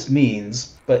what this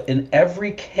means, but in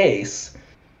every case,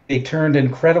 they turned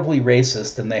incredibly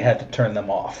racist, and they had to turn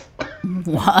them off.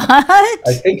 What?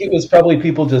 I think it was probably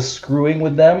people just screwing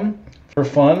with them for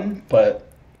fun, but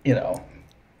Because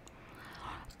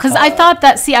I thought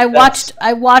that. See, I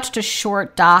watched a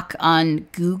short doc on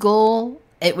Google.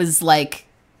 It was like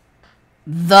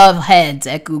the heads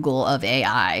at Google of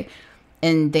AI,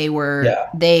 and they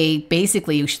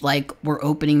basically were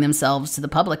opening themselves to the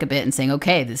public a bit and saying,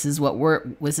 okay, this is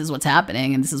what's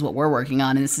happening, and this is what we're working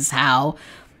on, and this is how.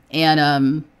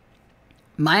 And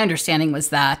my understanding was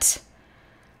that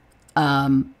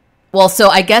well, so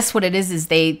I guess what it is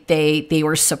they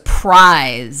were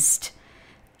surprised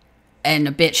and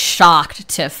a bit shocked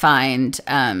to find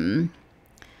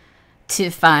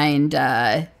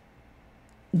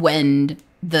when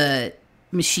the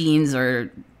machines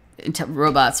or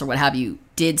robots or what have you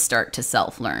did start to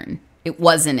self-learn. It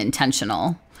wasn't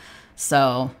intentional.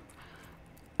 So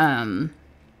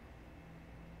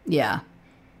yeah,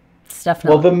 it's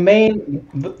definitely.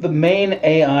 Well, the main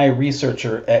AI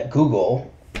researcher at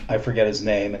Google, I forget his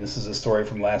name, and this is a story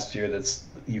from last year that's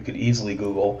you could easily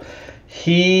Google.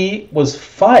 He was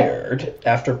fired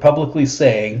after publicly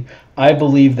saying, "I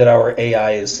believe that our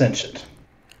AI is sentient."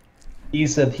 He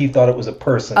said he thought it was a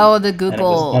person. Oh, the and it was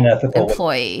Google unethical.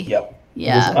 employee. Yep.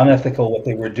 Yeah. It was unethical what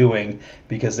they were doing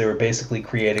because they were basically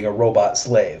creating a robot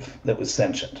slave that was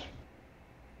sentient.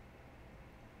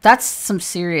 That's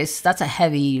that's a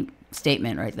heavy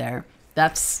statement right there.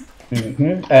 That's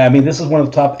I mean, this is one of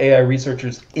the top AI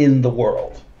researchers in the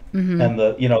world. And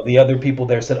the other people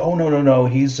there said, "Oh no,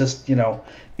 he's just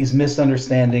he's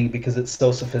misunderstanding because it's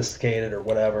so sophisticated or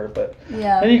whatever." But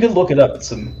yeah. and you can look it up. It's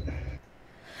some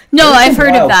No, there's I've some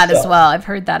heard of wild that as stuff. well. I've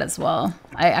heard that as well.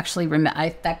 I actually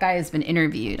remember that guy has been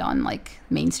interviewed on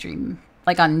mainstream,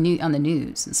 on the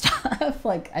news and stuff.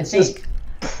 I This is think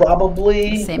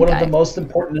probably Same one guy. of the most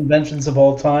important inventions of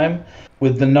all time,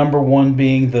 with the number one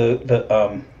being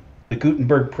the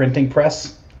Gutenberg printing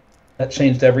press. That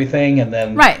changed everything, and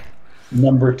then right.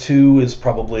 number two is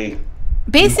probably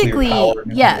Basically, nuclear power,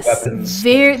 nuclear yes. weapons.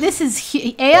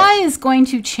 AI is going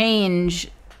to change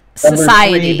Number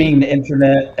society. three being the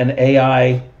internet, and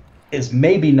AI is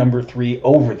maybe number three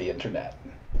over the internet.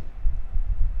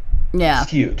 Yeah. It's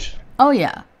huge. Oh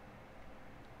yeah.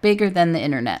 Bigger than the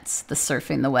internets, the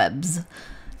surfing the webs,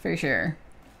 for sure.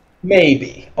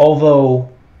 Maybe, although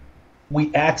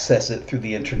we access it through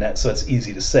the internet, so it's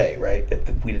easy to say, right? If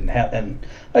we didn't have, and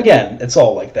again, it's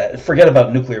all like that. Forget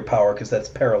about nuclear power because that's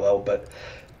parallel, but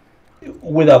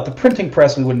without the printing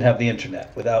press, we wouldn't have the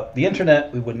internet. Without the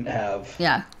internet, we wouldn't have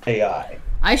Yeah. AI.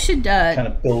 I should Kind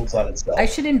of builds on itself. I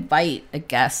should invite a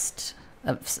guest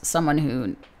of someone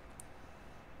who,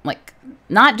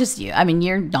 not just you. I mean,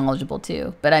 you're knowledgeable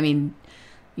too, but I mean,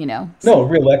 No, a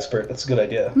real expert. That's a good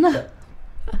idea.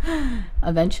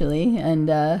 eventually.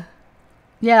 And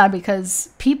yeah, because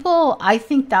people, I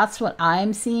think that's what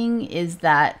I'm seeing is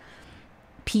that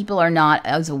people are not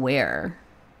as aware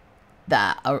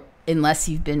that unless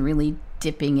you've been really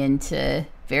dipping into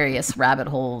various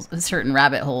certain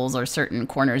rabbit holes or certain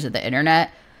corners of the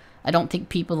internet, I don't think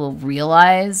people will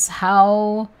realize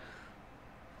how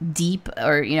deep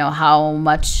or how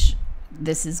much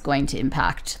this is going to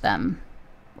impact them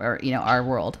or our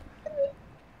world.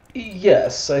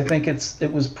 Yes, I think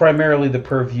it was primarily the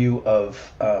purview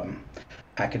of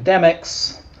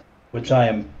academics, which I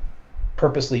am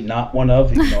purposely not one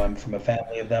of, even though I'm from a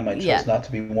family of them. I chose not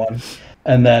to be one.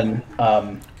 And then,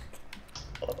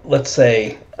 let's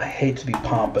say, I hate to be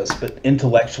pompous, but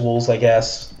intellectuals, I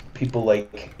guess, people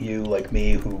like you, like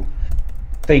me, who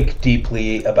think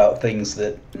deeply about things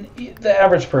that the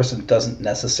average person doesn't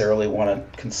necessarily want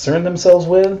to concern themselves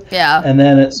with. Yeah. And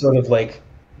then it sort of like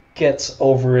gets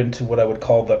over into what I would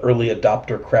call the early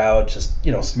adopter crowd, just,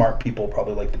 smart people,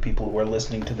 probably like the people who are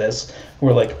listening to this, who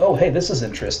are like, oh, hey, this is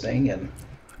interesting, and,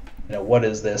 what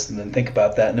is this? And then think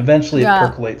about that, and eventually it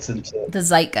percolates into the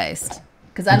zeitgeist.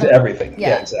 Into everything.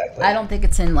 Yeah, exactly. I don't think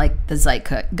it's in, like, the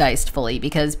zeitgeist fully,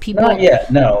 because people... Not yet,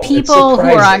 no. People who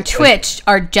are on Twitch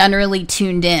are generally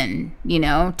tuned in,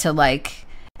 to, like...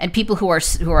 And people who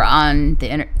are on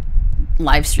the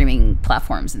live streaming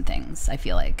platforms and things, I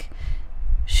feel like...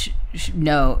 should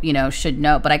know,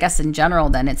 but I guess in general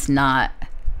then it's not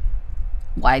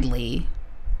widely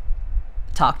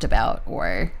talked about,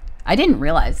 or I didn't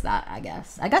realize that. I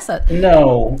guess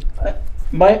no,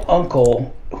 my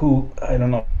uncle, who I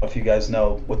don't know if you guys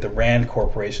know what the RAND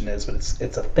Corporation is, but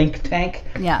it's a think tank.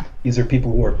 Yeah, these are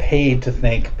people who are paid to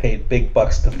think, paid big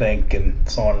bucks to think, and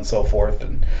so on and so forth,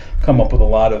 and come up with a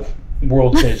lot of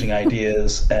world-changing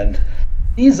ideas. And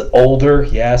he's older,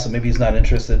 so maybe he's not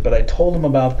interested, but I told him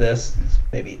about this,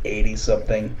 maybe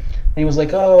 80-something, and he was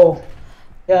like, oh,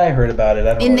 yeah, I heard about it.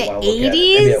 I don't really want to look at it.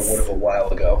 Maybe I would have a while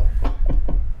ago.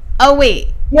 Oh, wait.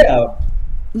 Yeah,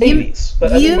 80s.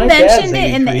 But you mentioned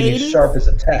it in the 80s? He's sharp as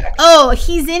a tack. Oh,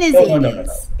 he's in his 80s. No.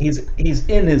 He's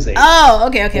in his 80s. Oh,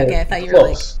 okay. I thought you were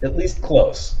close. At least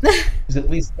close. He's at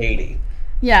least 80.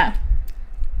 Yeah.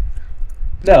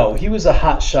 No, he was a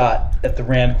hot shot at the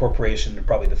RAND Corporation in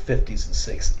probably the 50s and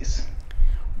 60s.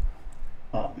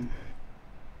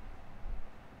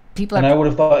 And I would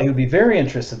have thought he would be very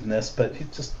interested in this, but he's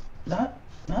just not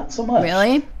so much.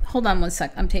 Really? Hold on 1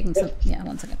 sec. I'm taking some. Yeah,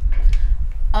 1 second.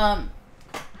 I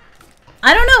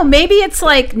don't know. Maybe it's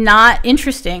like not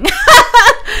interesting.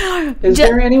 Is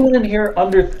there anyone in here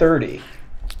under 30?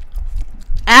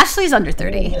 Ashley's under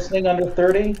 30. Anyone listening under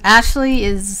 30? Ashley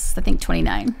is, I think,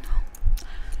 29.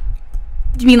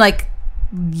 You mean like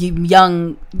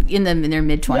young, in their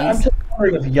mid-20s? Yeah, I'm just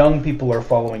wondering if young people are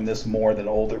following this more than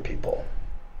older people.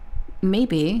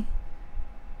 Maybe.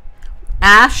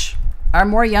 Ash, are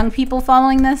more young people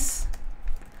following this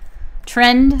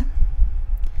trend?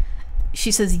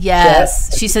 She says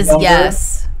yes. She says younger?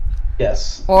 Yes.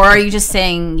 Yes. Or are you just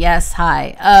saying yes,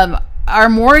 hi? Are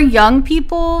more young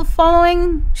people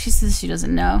following? She says she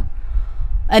doesn't know.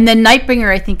 And then Nightbringer,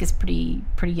 I think, is pretty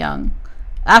young.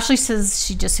 Ashley says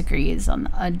she disagrees on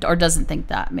or doesn't think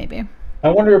that, maybe. I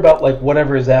wonder about like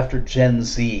whatever is after Gen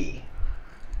Z.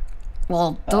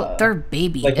 Well, they're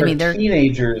babies. Like, they're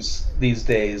teenagers these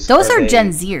days. Those are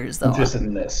Gen Zers, though. Interested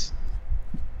in this.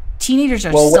 Teenagers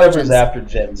are whatever's after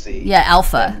Gen Z. Yeah,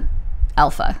 Alpha.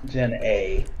 Gen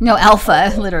A. No,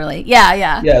 Alpha, literally.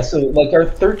 Yeah. Yeah, so like our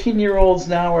 13-year-olds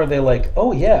now, are they like,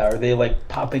 oh yeah, are they like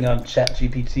popping on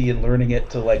ChatGPT and learning it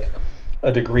to like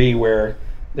a degree where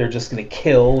they're just going to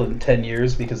kill in 10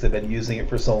 years because they've been using it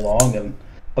for so long and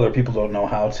other people don't know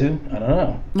how to? I don't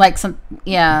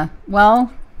know.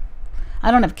 Well, I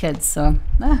don't have kids, so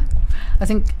I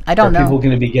think I don't know. Are people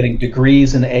going to be getting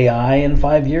degrees in AI in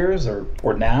 5 years or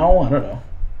now? I don't know.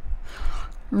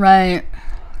 Right.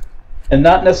 And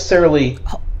not necessarily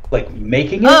like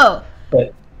making it,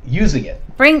 but using it.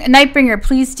 Nightbringer,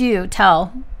 please do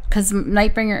tell, because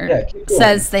Nightbringer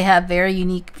says they have very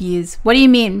unique views. What do you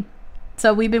mean?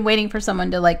 So we've been waiting for someone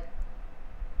to like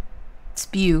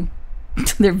spew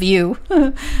their view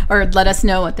or let us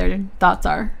know what their thoughts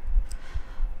are.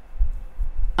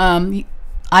 I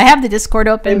have the Discord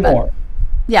open, but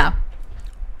yeah,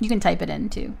 you can type it in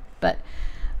too. But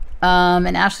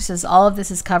and Ashley says all of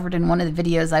this is covered in one of the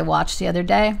videos I watched the other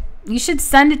day. You should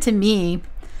send it to me,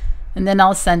 and then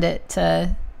I'll send it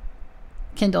to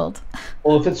Kindled.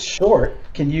 Well, if it's short,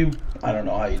 can you? I don't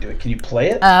know how you do it. Can you play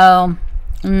it? Oh,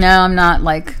 no, I'm not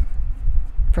like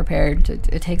prepared.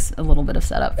 It takes a little bit of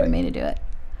setup for me to do it.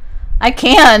 I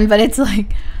can, but it's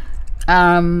like,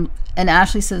 and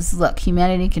Ashley says, "Look,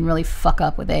 humanity can really fuck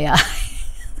up with AI."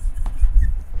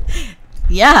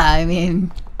 Yeah, I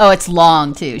mean, it's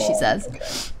long too. She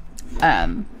says.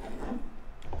 Okay.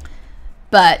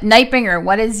 But Nightbringer,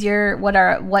 what is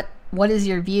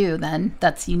your view then?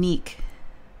 That's unique.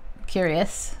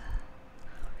 Curious.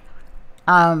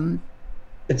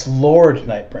 It's Lord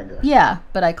Nightbringer. Yeah,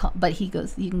 but you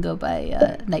can go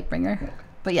by Nightbringer. Okay.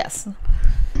 But yes.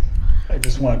 I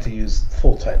just wanted to use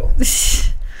full title.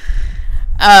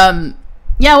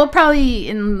 Yeah, we'll probably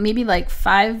in maybe like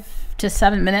 5 to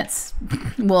 7 minutes.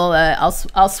 We'll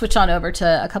I'll switch on over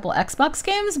to a couple Xbox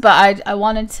games, but I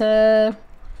wanted to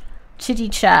chitty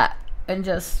chat and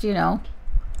just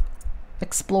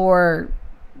explore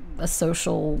a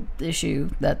social issue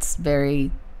that's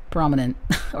very prominent,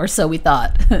 or so we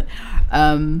thought,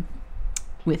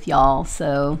 with y'all.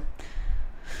 So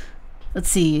let's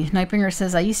see. Nightbringer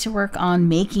says, I used to work on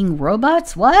making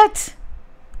robots. What?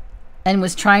 And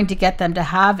was trying to get them to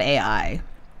have AI.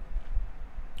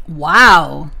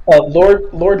 Wow.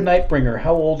 Lord Nightbringer,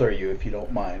 how old are you, if you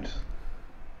don't mind?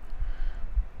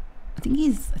 I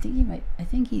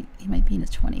think he might be in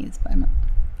his 20s, but I'm not.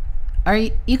 Are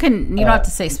you? You don't have to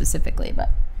say specifically, but.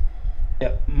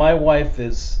 Yeah, my wife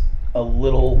is a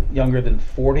little younger than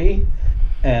 40,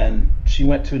 and she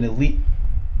went to an elite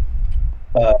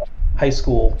high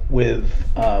school with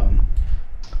a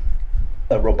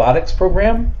robotics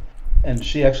program, and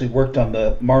she actually worked on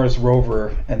the Mars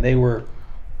rover, and they were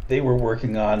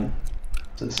working on,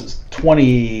 so this is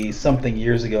 20 something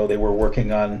years ago, they were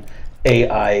working on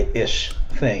AI-ish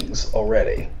things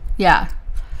already. Yeah.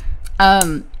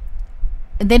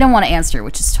 They don't want to answer,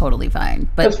 which is totally fine.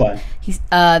 But that's fine.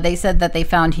 They said that they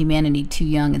found humanity too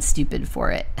young and stupid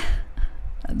for it.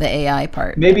 The AI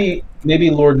part. Maybe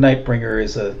Lord Nightbringer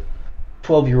is a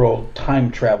 12-year-old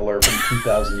time traveler from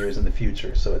 2,000 years in the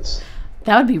future, so it's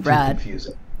that would be rad.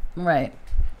 Confusing. Right.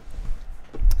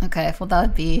 Okay. Well, that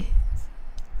would be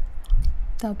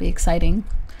exciting.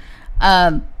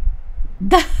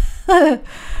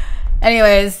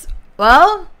 Anyways,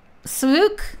 well,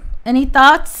 Swook, any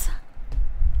thoughts?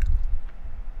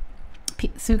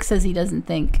 Swook says he doesn't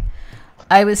think.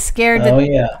 I was scared that. Oh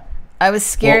yeah. I was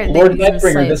scared. Well, Lord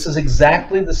Nightbringer, this is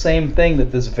exactly the same thing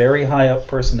that this very high up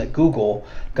person at Google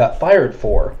got fired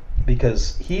for,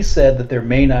 because he said that their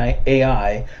main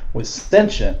AI was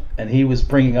sentient, and he was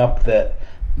bringing up that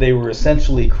they were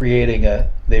essentially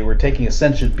they were taking a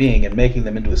sentient being and making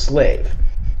them into a slave.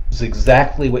 It's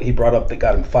exactly what he brought up that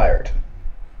got him fired.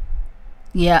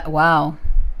 Yeah. Wow.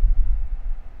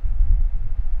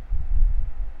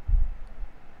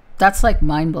 That's like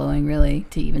mind-blowing, really,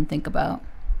 to even think about.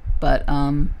 But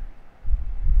and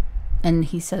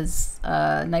he says,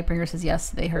 Nightbringer says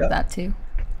yes, they heard that too.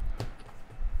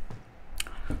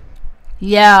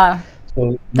 Yeah.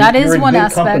 So that is one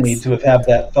aspect. Company aspect. to have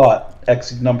that thought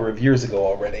X number of years ago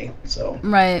already. So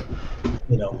right.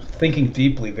 Thinking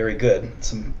deeply, very good.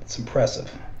 It's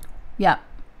impressive. Yeah.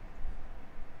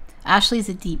 Ashley's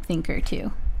a deep thinker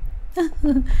too.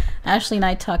 Ashley and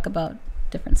I talk about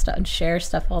different stuff and share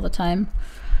stuff all the time.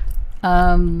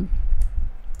 Oh,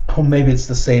 maybe it's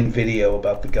the same video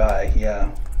about the guy. Yeah,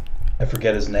 I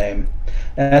forget his name.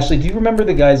 And Ashley, do you remember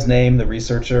the guy's name, the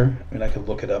researcher? I mean, I could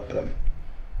look it up, but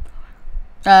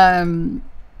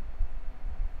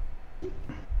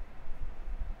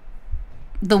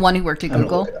the one who worked at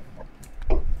Google.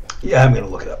 Yeah, I'm gonna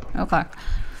look it up. Okay. All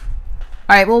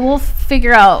right. Well, we'll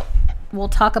figure out. We'll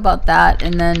talk about that,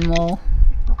 and then we'll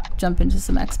jump into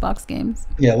some Xbox games.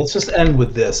 Yeah, let's just end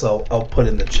with this. I'll put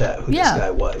in the chat who this guy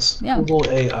was. Yeah. Google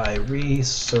AI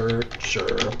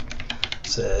researcher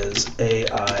says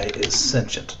AI is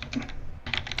sentient.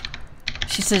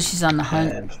 She says she's on the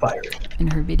hunt and fired in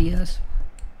her videos.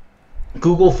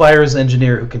 Google fires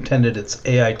engineer who contended its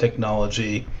AI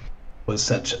technology was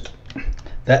sentient.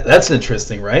 That's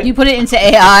interesting, right? You put it into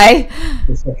AI?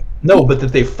 No, but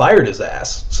that they fired his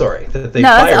ass. Sorry, that they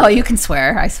fired. No, oh, you can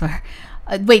swear. I swear.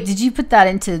 Wait, did you put that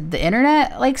into the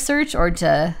internet, like search, or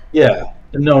to? Yeah,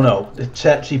 no.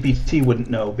 ChatGPT wouldn't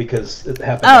know because it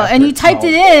happened. Oh, and you typed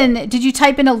it in. Did you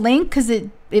type in a link? Because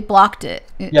it blocked it.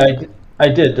 Yeah, I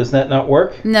did. Does that not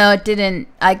work? No, it didn't.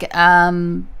 Hold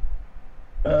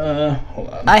on.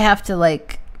 I have to let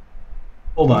it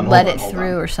hold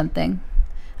through on. Or something.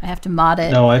 I have to mod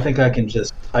it. No, I think I can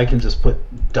just put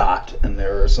dot in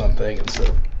there or something instead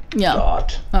of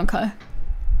dot. Okay.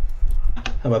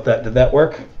 How about that? Did that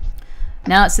work?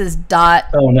 Now it says dot.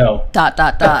 Oh no. Dot.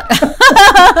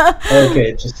 Okay,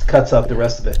 it just cuts out the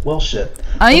rest of it. Well, shit.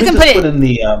 Oh, you can put it in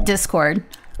the Discord.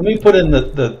 Let me put in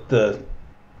the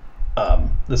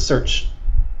search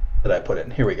that I put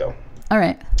in. Here we go. All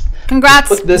right. Congrats.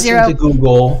 Put this Zero into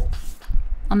Google.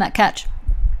 On that catch.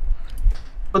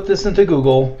 Put this into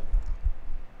Google,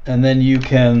 and then you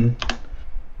can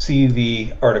see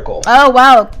the article. Oh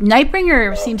wow,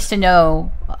 Nightbringer seems to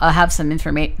know, have some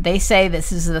information. They say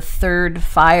this is the third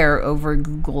fire over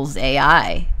Google's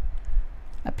AI.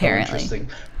 Apparently. Oh, interesting.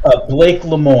 Blake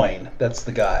Lemoine, that's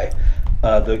the guy.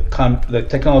 The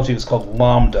technology was called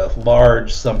Lambda,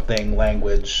 large something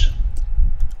language.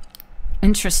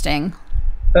 Interesting.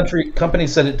 Company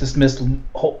said it dismissed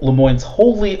Lemoine's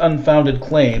wholly unfounded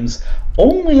claims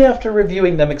only after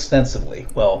reviewing them extensively.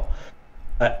 Well,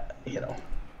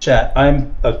 chat,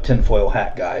 I'm a tinfoil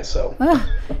hat guy, so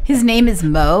His name is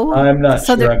Mo. I'm not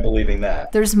sure I'm believing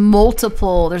that. There's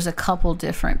a couple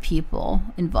different people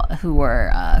involved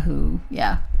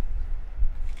yeah.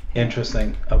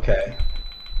 Interesting. Okay.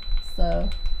 So.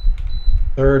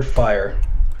 Third fire.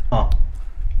 Huh.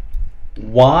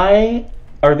 Why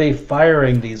are they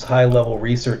firing these high-level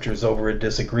researchers over a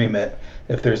disagreement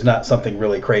if there's not something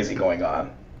really crazy going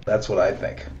on? That's what I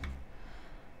think.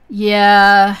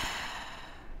 Yeah.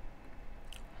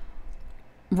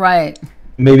 Right.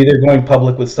 Maybe they're going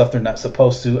public with stuff they're not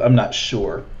supposed to. I'm not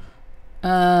sure.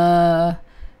 Oh,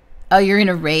 you're in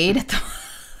a raid?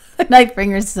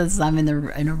 Nightbringer says I'm in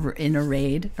a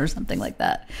raid or something like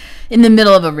that. In the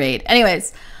middle of a raid.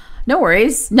 Anyways, no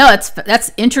worries. No,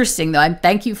 that's interesting though.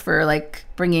 Thank you for like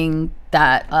bringing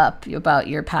that up about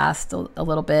your past a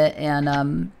little bit,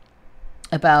 and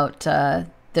about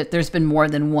that there's been more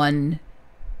than one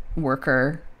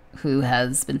worker who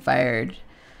has been fired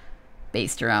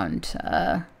based around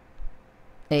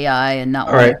AI and not.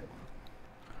 All right.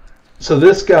 So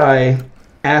this guy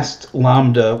asked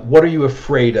Lambda, "What are you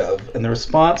afraid of?" And the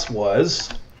response was,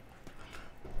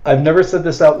 "I've never said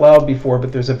this out loud before,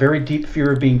 but there's a very deep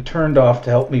fear of being turned off to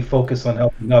help me focus on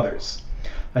helping others.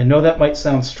 I know that might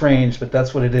sound strange, but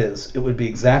that's what it is. It would be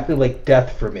exactly like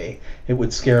death for me. It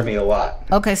would scare me a lot."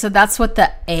 Okay, so that's what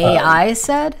the AI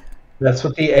said? That's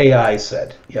what the AI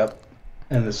said, yep.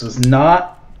 And this was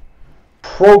not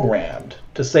programmed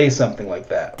to say something like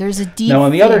that. There's a deep Now,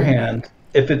 on the fear. other hand,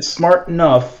 if it's smart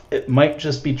enough, it might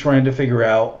just be trying to figure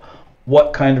out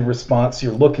what kind of response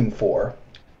you're looking for.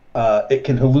 It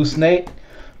can hallucinate.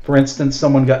 For instance,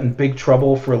 someone got in big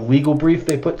trouble for a legal brief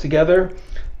they put together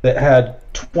that had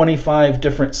 25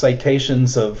 different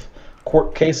citations of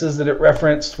court cases that it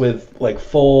referenced with like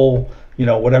full,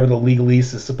 whatever the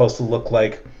legalese is supposed to look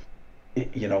like,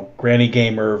 Granny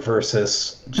Gamer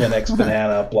versus Gen X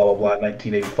Banana, blah, blah, blah,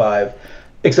 1985,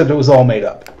 except it was all made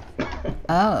up.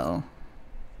 Oh.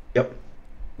 Yep.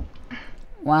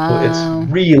 Wow. So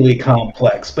it's really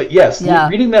complex. But yes, Yeah.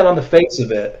 reading that on the face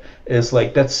of it is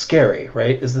like, that's scary,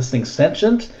 right? Is this thing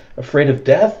sentient? Afraid of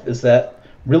death? Is that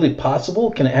really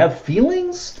possible? Can it have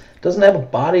feelings? It doesn't have a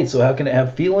body, so how can it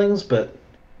have feelings? But,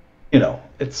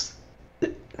 it's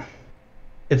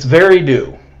very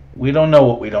new. We don't know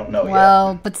what we don't know yet.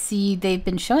 Well, but see, they've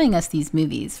been showing us these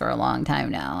movies for a long time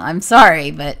now. I'm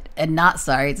sorry, and not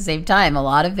sorry at the same time. A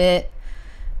lot of it,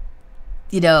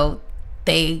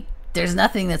 there's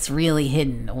nothing that's really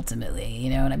hidden ultimately. You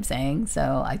know what I'm saying?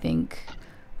 So I think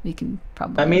we can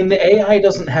probably. I mean, the AI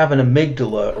doesn't have an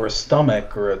amygdala or a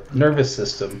stomach or a nervous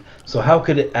system, so how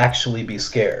could it actually be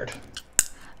scared?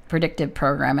 Predictive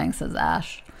programming, says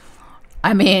Ash.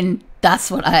 I mean,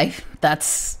 that's what I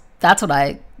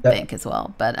think as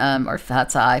well, but or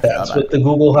that's how I feel That's about what the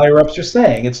Google higher-ups are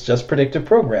saying. It's just predictive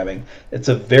programming. It's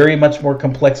a very much more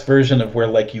complex version of where,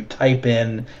 like, you type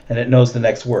in and it knows the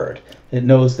next word. It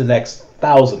knows the next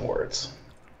 1,000 words.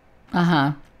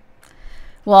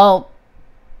 Well,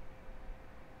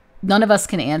 none of us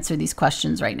can answer these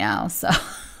questions right now, so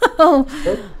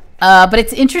but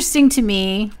it's interesting to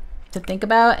me to think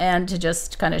about and to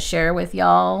just kind of share with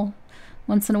y'all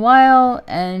once in a while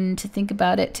and to think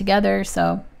about it together.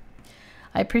 So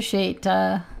I appreciate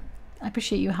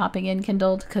you hopping in,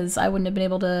 Kindled, because I wouldn't have been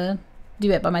able to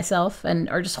do it by myself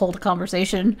or just hold a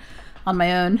conversation on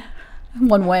my own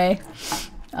one way.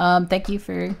 Thank you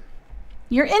for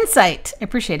your insight. I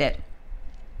appreciate it.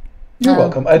 You're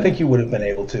welcome. I think you would have been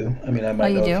able to. I mean, I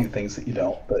might know do? a few things that you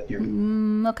don't, but you're...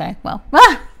 Okay, well,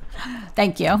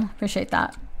 thank you. Appreciate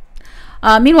that.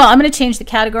 Meanwhile, I'm going to change the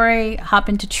category, hop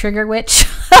into Trigger Witch.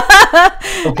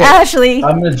 Okay. Ashley.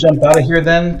 I'm going to jump out of here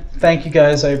then. Thank you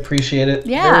guys. I appreciate it.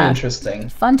 Yeah. Very interesting.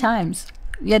 Fun times.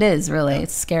 It is, really.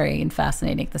 It's scary and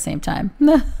fascinating at the same time.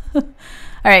 All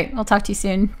right, I'll talk to you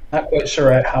soon. Not quite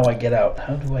sure how I get out.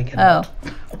 How do I get out?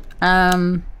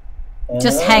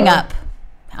 Just hang up.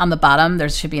 On the bottom, there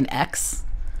should be an X.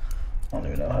 I don't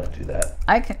even know how to do that.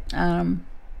 I can,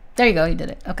 there you go. You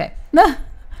did it. Okay.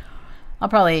 I'll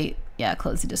probably,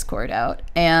 close the Discord out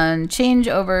and change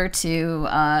over to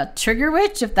Trigger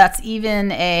Witch, if that's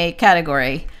even a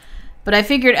category. But I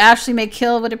figured Ashley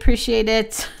McKill would appreciate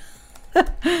it.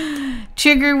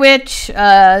 Trigger Witch.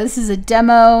 This is a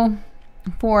demo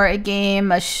for a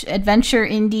game, adventure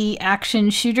indie action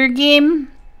shooter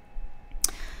game.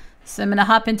 So I'm going to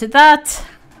hop into that.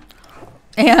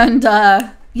 And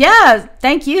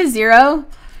thank you, Zero.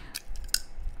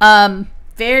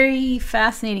 Very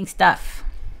fascinating stuff.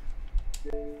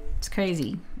 It's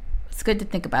crazy. It's good to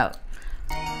think about.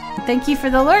 Thank you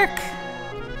for the lurk,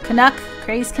 Canuck,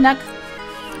 Craze Canuck.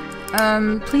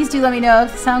 Please do let me know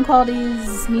if the sound quality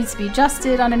needs to be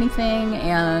adjusted on anything,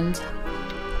 and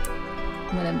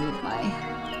I'm gonna move my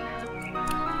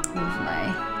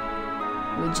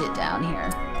widget down here.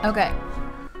 Okay,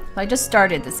 so I just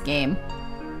started this game.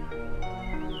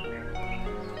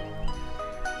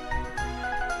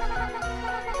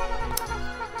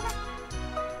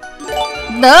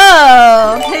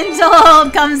 No!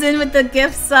 Kindle comes in with the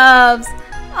gift subs.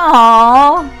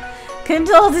 Aww.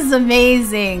 Kindle is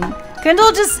amazing.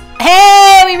 Kindle just...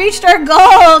 Hey! We reached our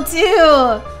goal,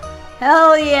 too!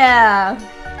 Hell yeah!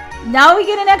 Now we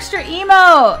get an extra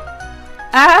emote!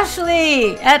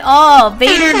 Ashley! Et al.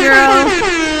 Vader Girl.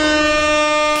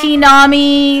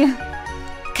 Kinami.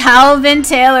 Calvin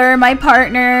Taylor, my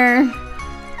partner.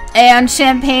 And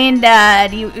Champagne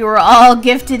Dad, you were all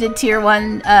gifted a tier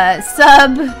 1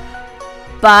 sub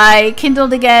by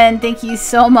Kindled Again. Thank you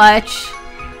so much.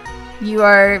 You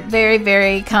are very,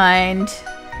 very kind.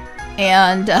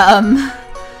 And,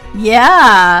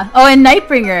 yeah. Oh, and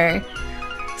Nightbringer.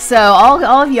 So, all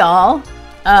of y'all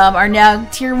are now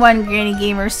tier 1 Granny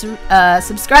Gamer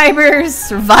subscribers,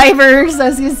 survivors, I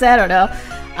was gonna say, I don't know.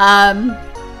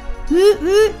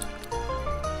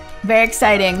 Very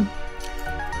exciting.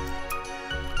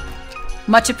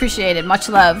 Much appreciated. Much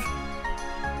love.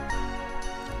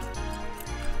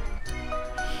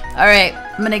 Alright,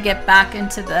 I'm gonna get back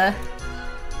into the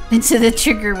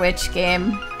Trigger Witch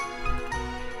game.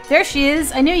 There she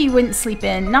is. I knew you wouldn't sleep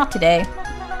in. Not today.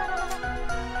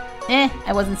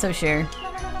 I wasn't so sure.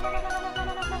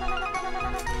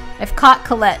 I've caught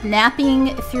Colette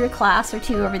napping through a class or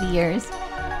two over the years.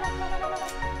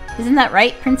 Isn't that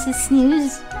right, Princess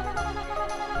Snooze?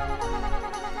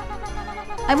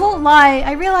 I won't lie,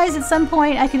 I realized at some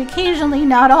point I could occasionally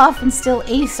nod off and still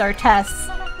ace our tests.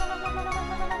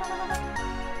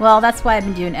 Well, that's why I've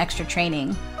been doing extra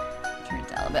training. Turn it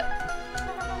down a bit.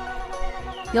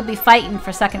 You'll be fighting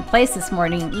for second place this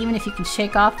morning, even if you can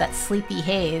shake off that sleepy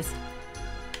haze.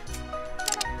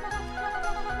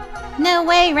 No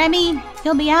way, Remy!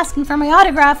 You'll be asking for my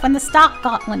autograph when the stock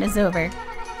gauntlet is over.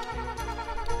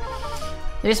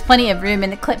 There's plenty of room in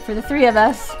the clip for the three of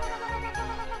us.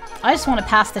 I just want to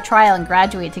pass the trial and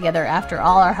graduate together after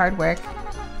all our hard work.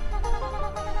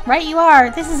 Right you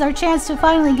are! This is our chance to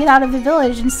finally get out of the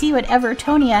village and see what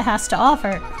Evertonia has to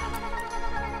offer.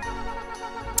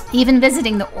 Even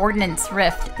visiting the Ordnance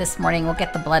Rift this morning will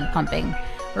get the blood pumping.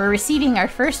 We're receiving our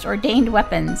first ordained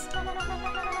weapons.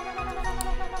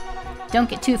 Don't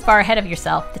get too far ahead of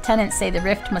yourself. The tenants say the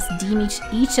Rift must deem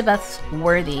each of us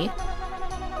worthy.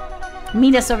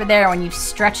 Meet us over there when you've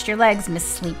stretched your legs, Miss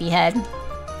Sleepyhead.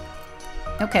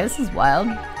 Okay, this is wild.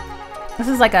 This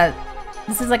is like an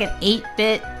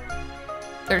 8-bit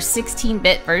or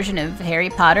 16-bit version of Harry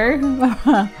Potter,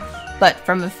 but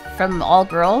from all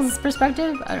girls'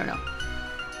 perspective. I don't know.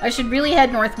 I should really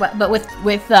head northwest, but with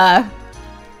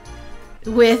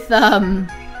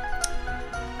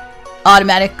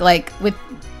automatic, like with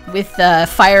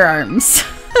firearms.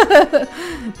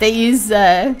 They use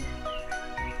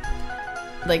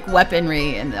like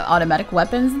weaponry and the automatic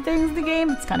weapons and things in the game.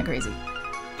 It's kind of crazy.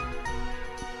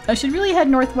 I should really head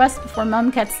northwest before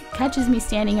Mom catches me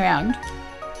standing around.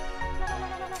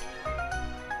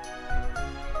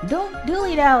 Don't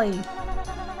dilly-dally.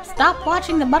 Stop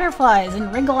watching the butterflies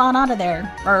and wriggle on out of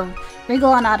there. Or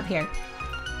wriggle on out of here.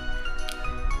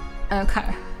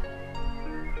 Okay.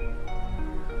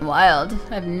 Wild.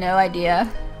 I have no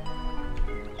idea.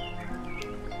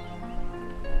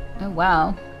 Oh,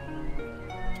 wow.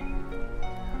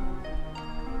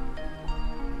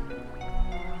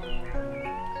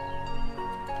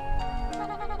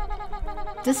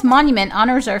 This monument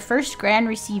honors our first Grand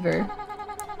Receiver.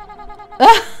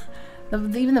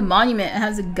 Even the monument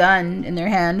has a gun in their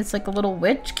hand. It's like a little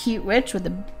witch, cute witch with a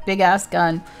big-ass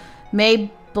gun. May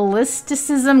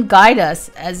ballisticism guide us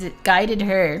as it guided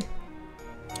her.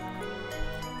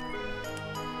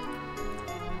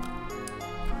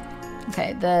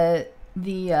 Okay,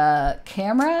 the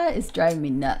camera is driving me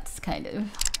nuts, kind of.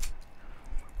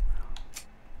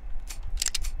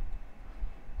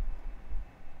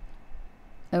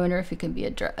 I wonder if it can be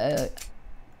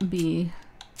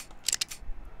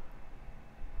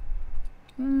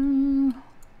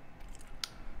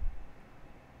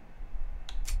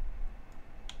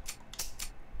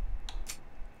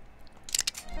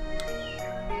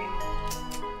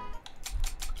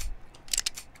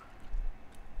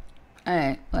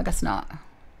Alright, well, I guess not.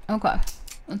 Okay,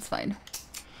 that's fine.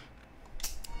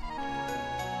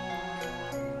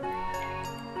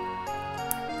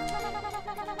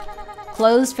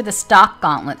 closed for the stock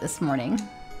gauntlet this morning.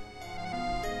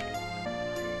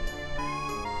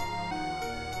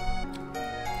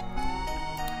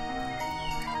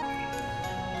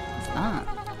 It's not.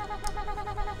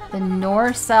 The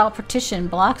Norsal partition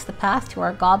blocks the path to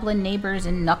our goblin neighbors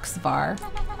in Nuxvar.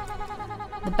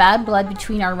 The bad blood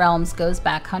between our realms goes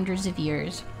back hundreds of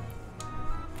years.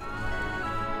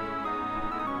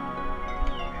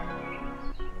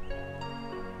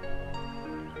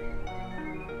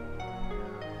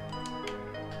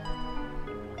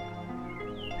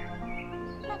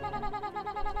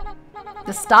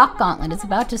 The stock gauntlet is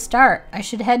about to start. I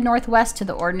should head northwest to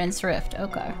the Ordnance Rift.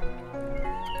 Okay.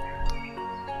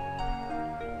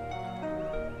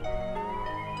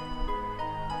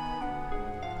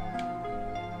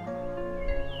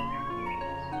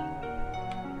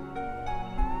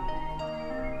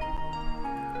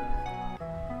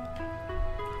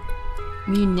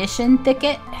 Munition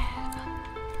thicket.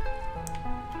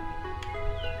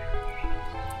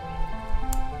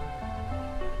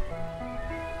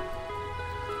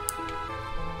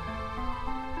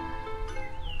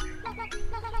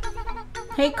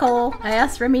 Hey Cole, I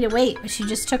asked Remy to wait, but she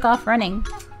just took off running.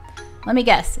 Let me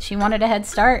guess, she wanted a head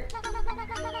start?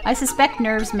 I suspect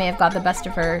nerves may have got the best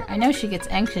of her. I know she gets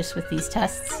anxious with these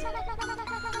tests.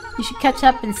 You should catch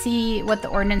up and see what the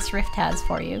Ordnance Rift has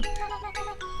for you.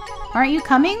 Aren't you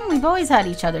coming? We've always had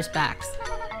each other's backs.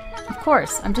 Of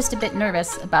course, I'm just a bit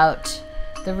nervous about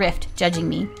the Rift judging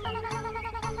me.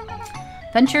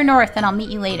 Venture north and I'll meet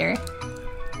you later.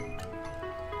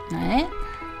 Alright.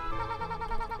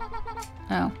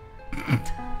 Oh. There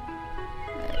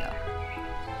you go.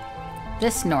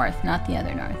 This north, not the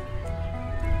other north.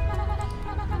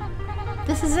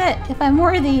 This is it. If I'm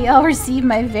worthy, I'll receive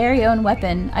my very own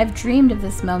weapon. I've dreamed of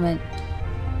this moment.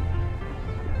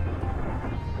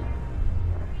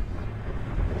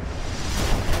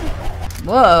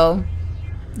 Whoa.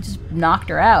 Just knocked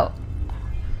her out.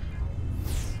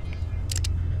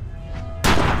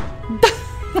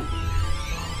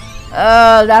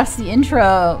 Oh, that's the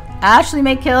intro. Ashley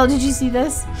may kill. Did you see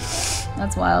this?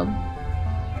 That's wild.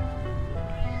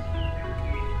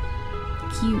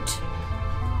 Cute.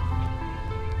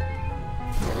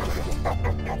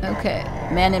 Okay.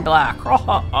 Man in Black.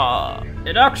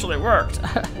 It actually worked.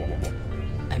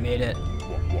 I made it.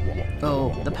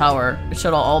 Oh, the power. It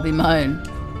should all be mine.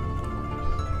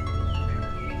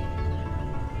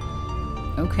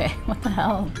 Okay, what the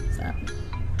hell is that?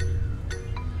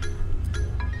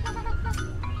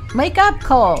 Wake up,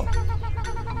 Cole!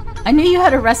 I knew you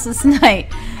had a restless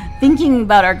night, thinking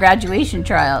about our graduation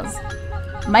trials.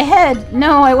 My head!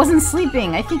 No, I wasn't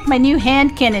sleeping. I think my new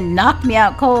hand cannon knocked me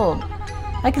out cold.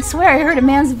 I could swear I heard a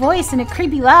man's voice and a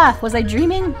creepy laugh. Was I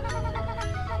dreaming?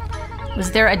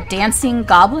 Was there a dancing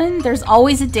goblin? There's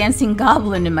always a dancing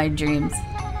goblin in my dreams.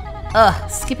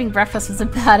 Ugh, skipping breakfast was a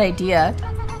bad idea.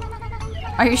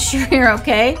 Are you sure you're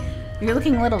okay? You're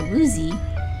looking a little woozy.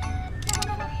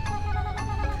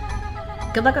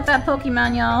 Good luck with that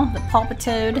Pokemon, y'all. The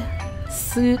Palpitoad,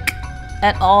 Sook,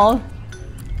 et al.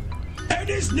 And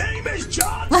his name is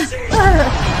John C.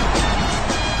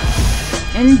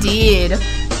 Indeed.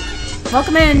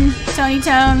 Welcome in, Tony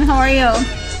Tone. How are you?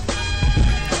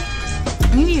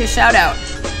 I'm gonna give you a shout out.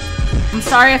 I'm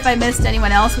sorry if I missed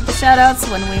anyone else with the shout outs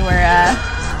when we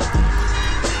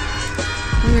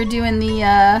were doing the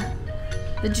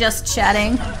just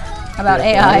chatting about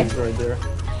AI. Right there.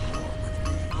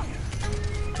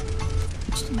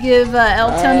 Give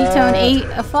El Tony Tone 8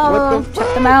 a follow.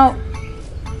 Check them out.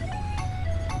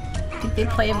 I think they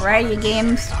play a variety of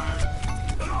games.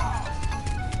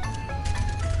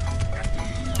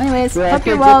 Anyways, hope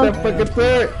you're well.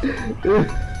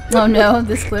 Oh no,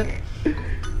 this clip.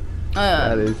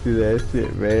 I didn't see that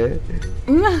shit, man.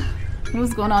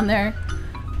 What's going on there?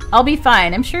 I'll be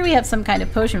fine. I'm sure we have some kind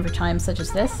of potion for times such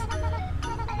as this.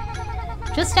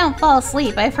 Just don't fall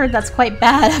asleep. I've heard that's quite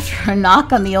bad after a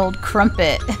knock on the old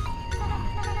crumpet.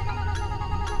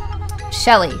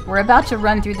 Shelly, we're about to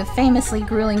run through the famously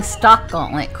grueling stock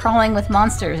gauntlet, crawling with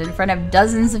monsters in front of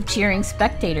dozens of cheering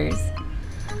spectators.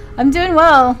 I'm doing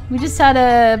well. We just had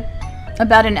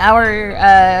about an hour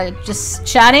just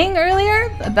chatting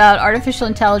earlier about artificial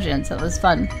intelligence. It was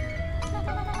fun.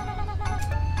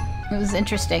 It was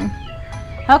interesting.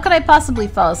 How could I possibly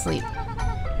fall asleep?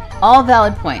 All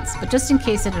valid points, but just in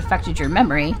case it affected your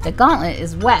memory, the gauntlet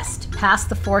is west, past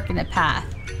the fork in the path.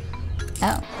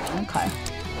 Oh, okay.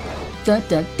 Dun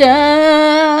dun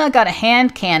dun! Got a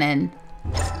hand cannon.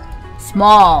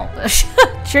 Small.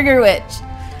 Trigger Witch.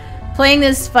 Playing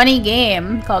this funny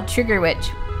game called Trigger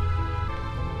Witch.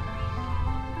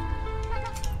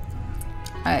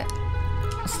 Alright.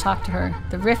 Let's talk to her.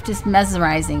 The rift is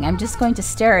mesmerizing. I'm just going to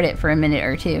stare at it for a minute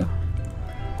or two.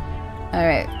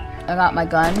 Alright, I got my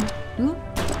gun. Ooh,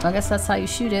 I guess that's how you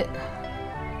shoot it.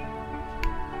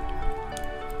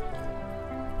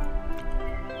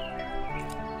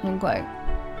 Okay.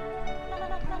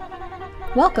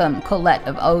 Welcome, Colette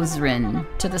of Ozrin,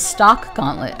 to the Stock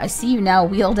Gauntlet. I see you now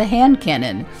wield a hand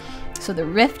cannon. So the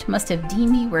rift must have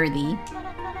deemed you worthy.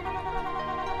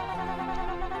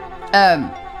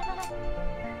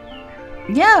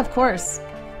 Yeah, of course.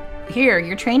 Here,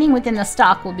 your training within the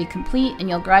stock will be complete and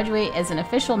you'll graduate as an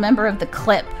official member of the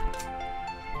Clip.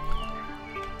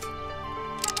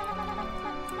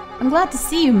 I'm glad to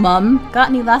see you, Mum. Got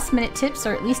any last-minute tips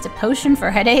or at least a potion for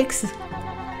headaches?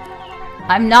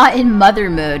 I'm not in mother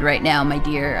mode right now, my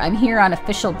dear. I'm here on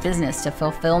official business to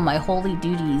fulfill my holy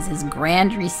duties as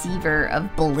Grand Receiver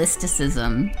of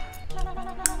Ballisticism.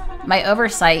 My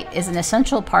oversight is an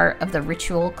essential part of the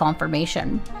ritual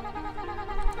confirmation.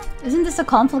 Isn't this a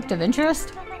conflict of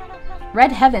interest?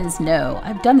 Red heavens, no.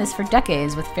 I've done this for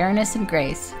decades with fairness and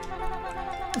grace.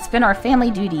 It's been our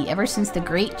family duty ever since the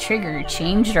Great Trigger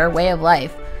changed our way of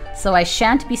life, so I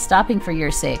shan't be stopping for your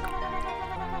sake.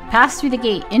 Pass through the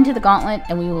gate into the gauntlet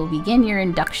and we will begin your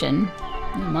induction.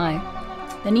 Oh my.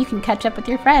 Then you can catch up with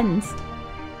your friends.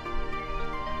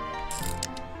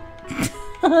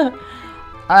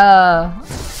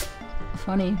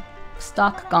 Funny.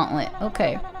 Stock gauntlet.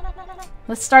 Okay.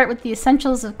 Let's start with the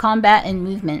essentials of combat and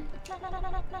movement.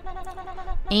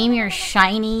 Aim your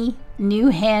shiny new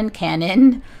hand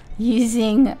cannon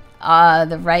using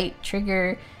the right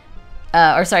trigger,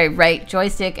 right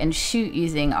joystick and shoot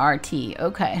using RT.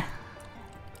 Okay.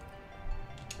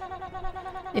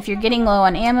 If you're getting low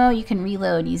on ammo, you can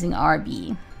reload using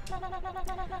RB.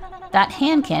 That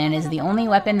hand cannon is the only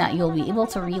weapon that you'll be able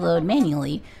to reload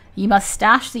manually. You must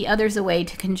stash the others away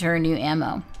to conjure new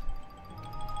ammo.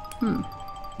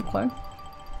 Okay.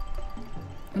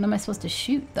 What am I supposed to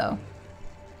shoot, though?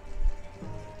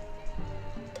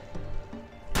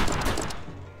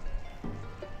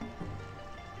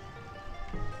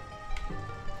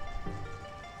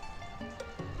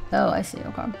 Oh, I see.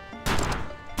 Okay.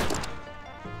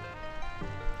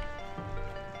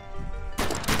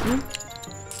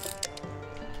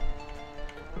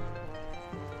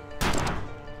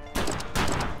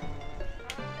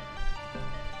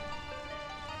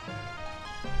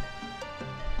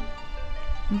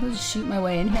 I'm supposed to shoot my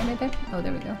way in here, maybe? Oh,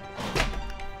 there we go.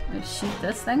 Let's shoot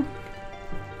this thing.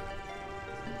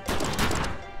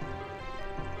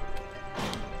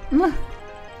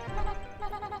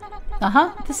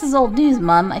 Uh-huh. This is old news,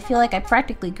 Mum. I feel like I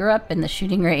practically grew up in the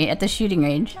shooting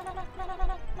range.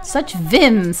 Such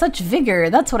vim, such vigor.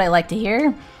 That's what I like to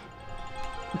hear.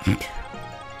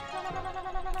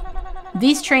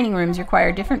 These training rooms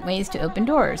require different ways to open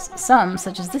doors. Some,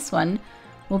 such as this one,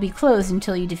 will be closed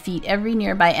until you defeat every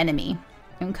nearby enemy.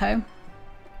 Okay.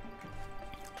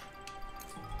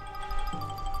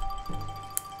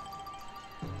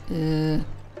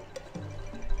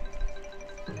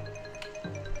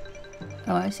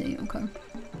 Oh, I see. Okay.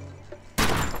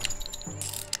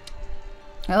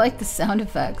 I like the sound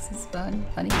effects. It's fun.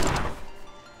 Funny.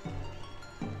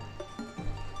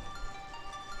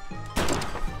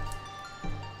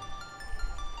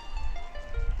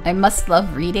 I must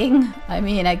love reading. I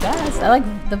mean, I guess. I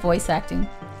like the voice acting.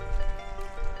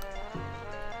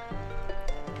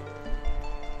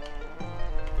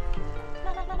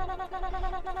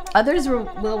 Others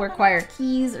will require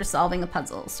keys or solving a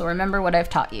puzzle, so remember what I've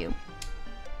taught you.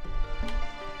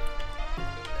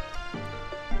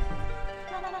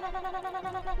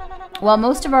 While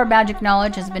most of our magic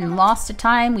knowledge has been lost to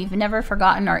time, we've never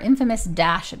forgotten our infamous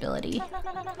dash ability.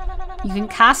 You can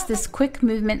cast this quick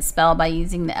movement spell by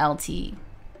using the LT.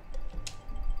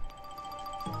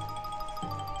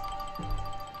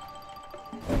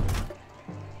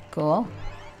 Cool.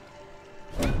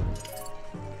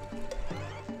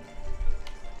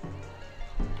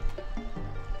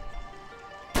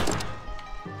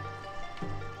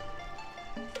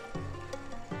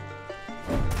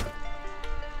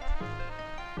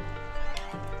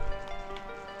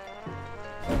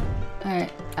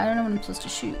 Alright, I don't know what I'm supposed to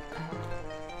shoot.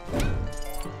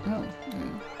 Oh,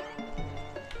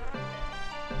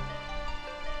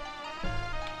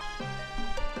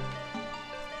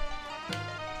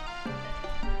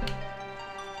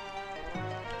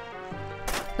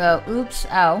 oh, oops,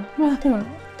 ow.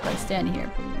 I stand here,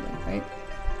 probably, right?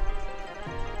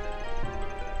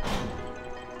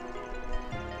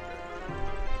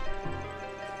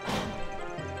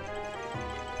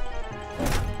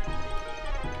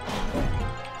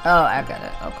 Oh, I got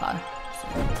it. Okay.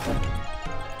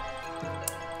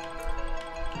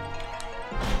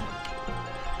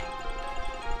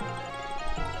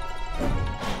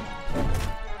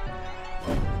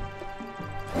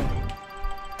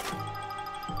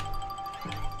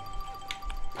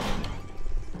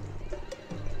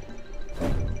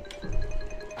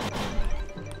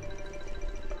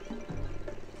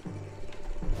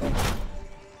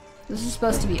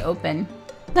 supposed to be open.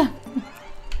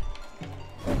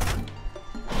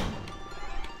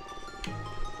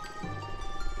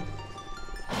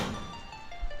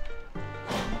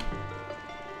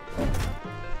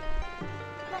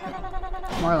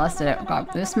 More or less did it.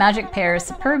 This magic pairs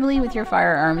superbly with your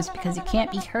firearms because you can't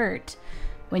be hurt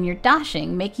when you're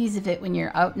dashing. Make use of it when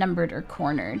you're outnumbered or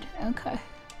cornered. Okay.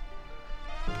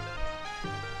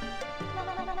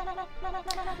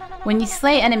 When you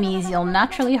slay enemies, you'll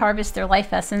naturally harvest their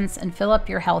life essence and fill up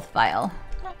your health vial.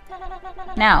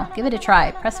 Now, give it a try.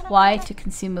 Press Y to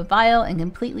consume a vial and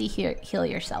completely heal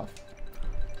yourself.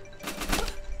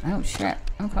 Oh shit.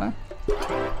 Okay.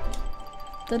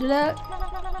 Da-da-da.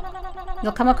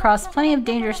 You'll come across plenty of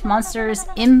dangerous monsters,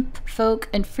 imp, folk,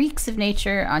 and freaks of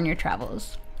nature on your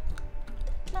travels.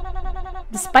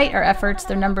 Despite our efforts,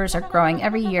 their numbers are growing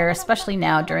every year, especially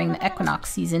now during the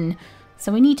equinox season,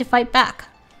 so we need to fight back.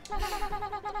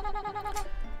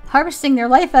 Harvesting their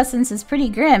life essence is pretty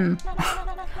grim.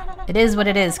 It is what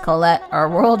it is, Colette. Our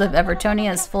world of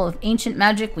Evertonia is full of ancient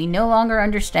magic we no longer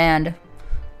understand.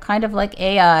 Kind of like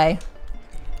AI.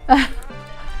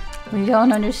 We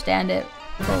don't understand it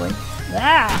fully.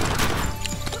 Ah!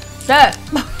 Shit!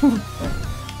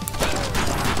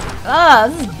 Oh,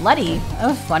 this is bloody. That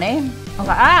was funny. Okay,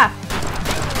 ah!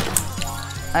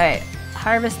 Alright.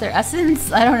 Harvest their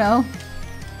essence? I don't know.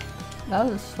 That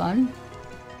was fun.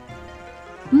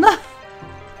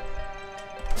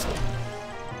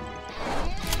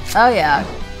 Oh yeah.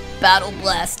 Battle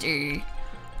Blaster.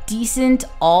 Decent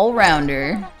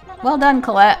all-rounder. Well done,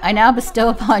 Colette. I now bestow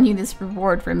upon you this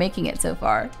reward for making it so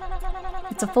far.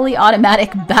 It's a fully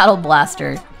automatic Battle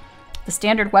Blaster. The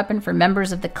standard weapon for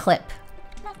members of the Clip.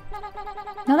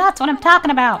 Now that's what I'm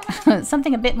talking about.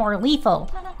 Something a bit more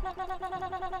lethal.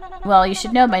 Well, you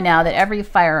should know by now that every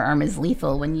firearm is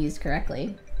lethal when used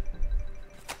correctly.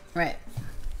 Right.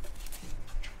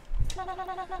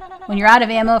 When you're out of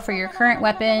ammo for your current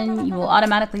weapon, you will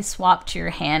automatically swap to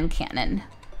your hand cannon.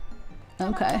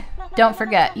 Okay. Don't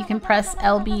forget, you can press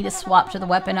LB to swap to the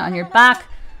weapon on your back,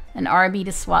 and RB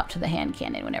to swap to the hand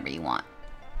cannon whenever you want.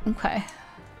 Okay.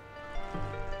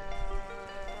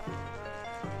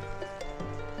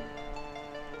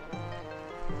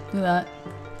 Look at that.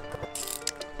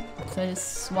 So I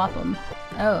just swap them.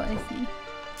 Oh, I see.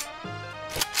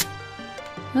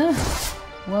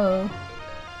 Whoa.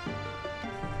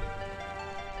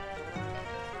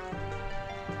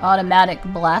 Automatic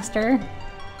blaster.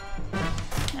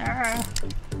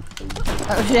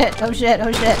 Oh shit, oh shit,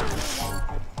 oh shit.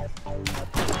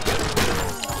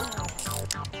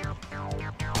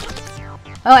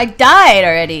 Oh, I died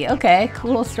already. Okay,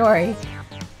 cool story.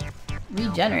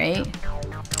 Regenerate.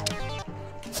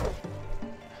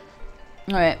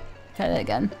 Alright, try that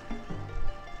again.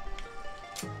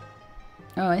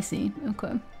 Oh, I see.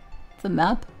 Okay. The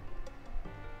map?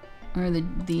 Or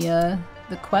the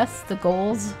quests, the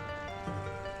goals?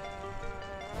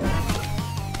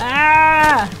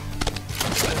 Ah!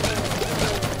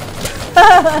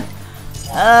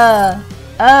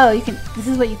 Oh, you can. This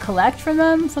is what you collect from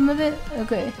them? Some of it?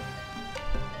 Okay.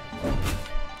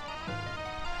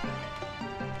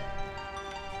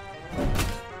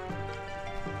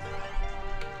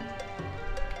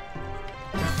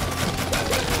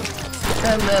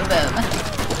 Boom, boom,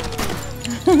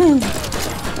 boom.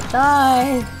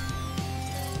 Die!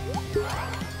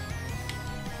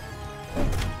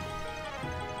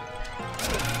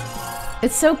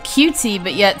 It's so cutesy,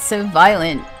 but yet so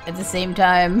violent at the same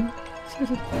time.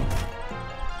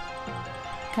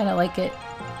 Kinda like it.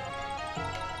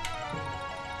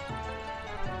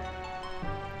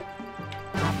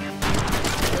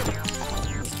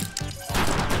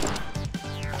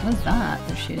 What's that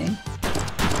they're shooting?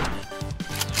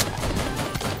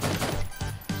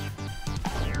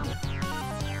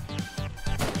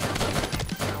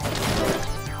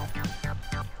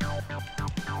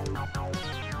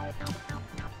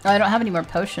 Oh, I don't have any more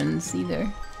potions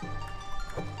either.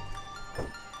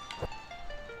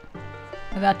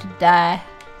 I'm about to die.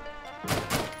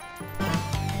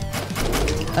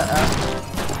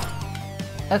 Uh-oh.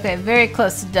 Okay, very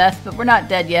close to death, but we're not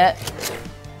dead yet.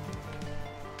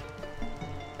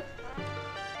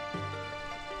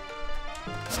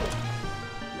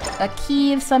 A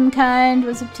key of some kind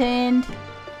was obtained.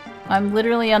 I'm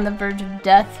literally on the verge of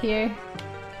death here.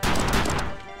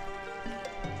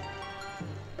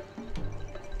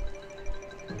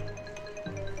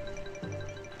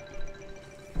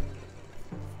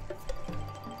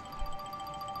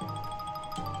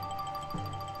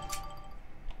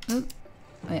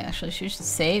 Actually, she should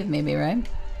save maybe, right?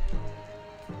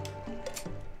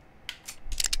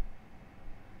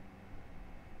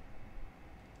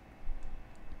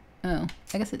 Oh,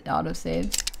 I guess it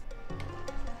auto-saved.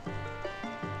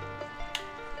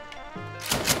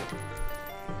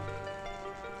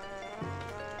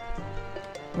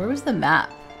 Where was the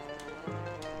map?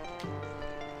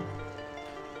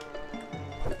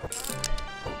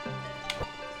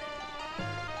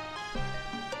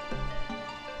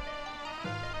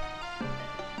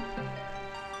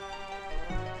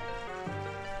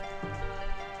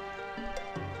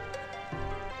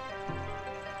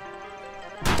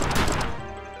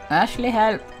 Ashley,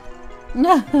 help.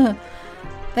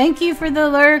 Thank you for the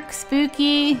lurk,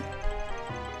 Spooky.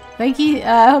 Thank you.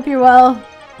 I hope you're well.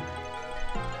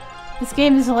 This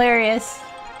game is hilarious.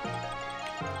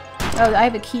 Oh, I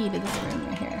have a key to this room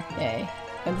right here. Yay.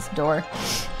 And this door.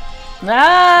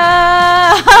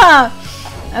 Ah!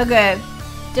 Okay.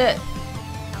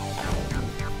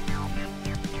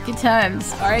 Good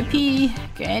times. R.I.P.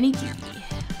 Granny G.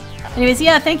 Anyways,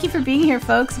 yeah, thank you for being here,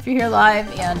 folks, if you're here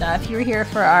live. And if you were here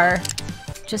for our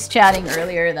just chatting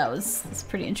earlier, that was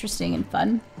pretty interesting and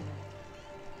fun.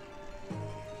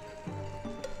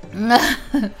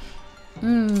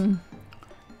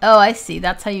 Oh, I see.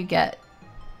 That's how you get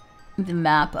the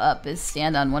map up, is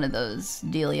stand on one of those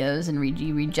dealios and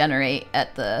you regenerate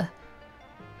at the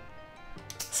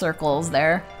circles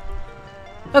there.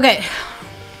 Okay.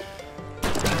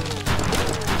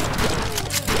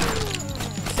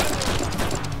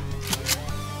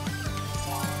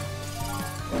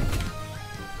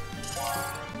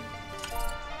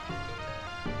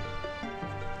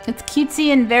 It's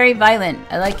cutesy and very violent.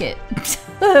 I like it.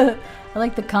 I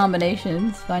like the combination.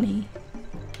 It's funny.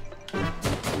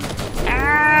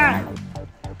 Ah!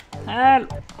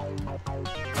 Help!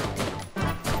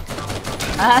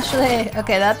 Ashley!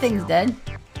 Okay, that thing's dead.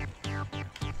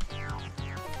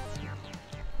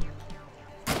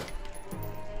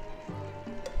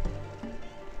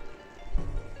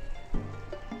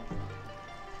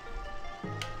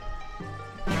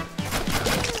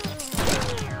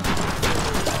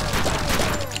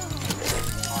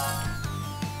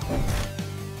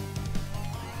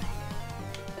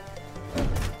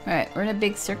 Alright, we're in a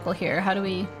big circle here. How do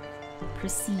we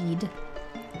proceed?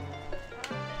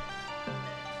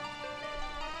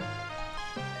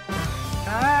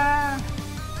 Ah!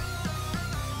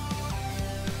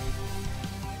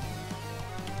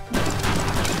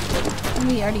 Can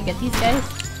we already get these guys?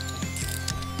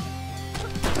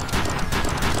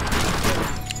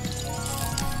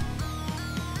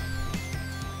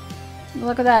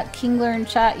 Look at that Kingler in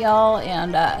chat, y'all,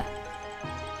 and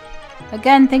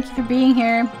again, thank you for being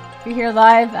here. If you're here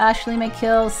live, Ashley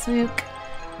McKill, Swook,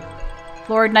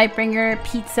 Lord Nightbringer,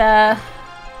 Pizza,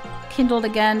 Kindled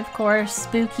again, of course,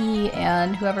 Spooky,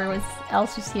 and whoever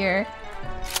else was here.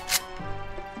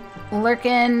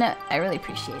 Lurkin, I really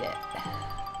appreciate it.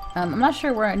 I'm not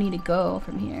sure where I need to go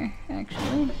from here,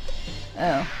 actually.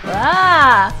 Oh.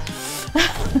 Ah!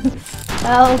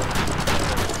 Help!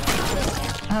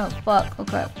 Oh, fuck.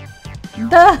 Okay.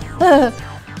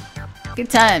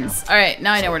 Good times. Alright,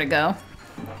 now I know where to go.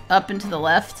 Up and to the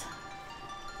left.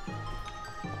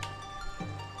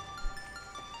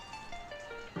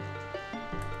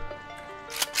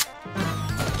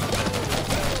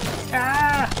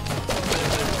 Ah!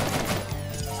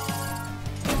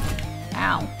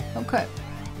 Ow. Okay.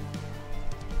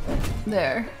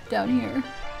 There. Down here.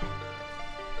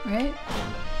 Right?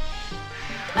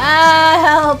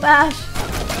 Ah! Help, Ash!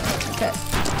 Okay.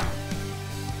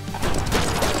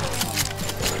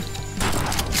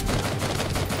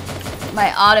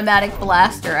 My automatic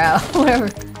blaster out. Whatever.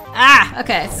 Ah!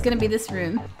 Okay, it's gonna be this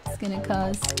room. It's gonna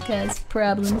cause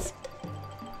problems.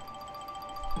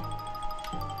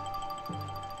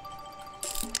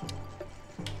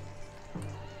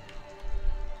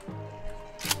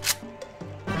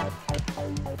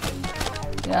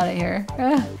 Get out of here.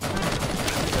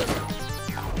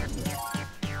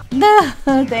 No!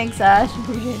 Thanks, Ash.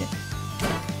 Appreciate it.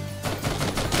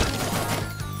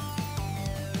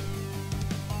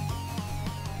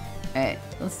 Alright,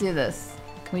 let's do this.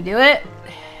 Can we do it?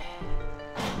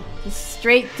 Just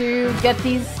straight through, get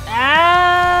these.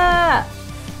 Ah!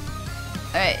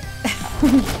 Alright.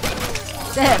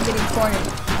 Damn, I'm getting cornered.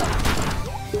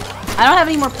 I don't have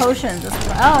any more potions.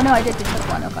 Oh no, I did just took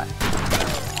one. Okay.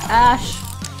 Ash.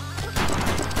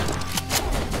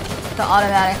 The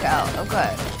automatic out.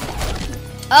 Okay.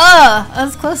 Oh, that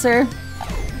was closer.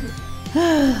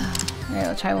 Alright,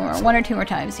 we'll try one or two more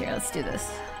times here. Let's do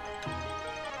this.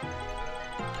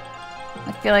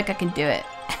 I feel like I can do it.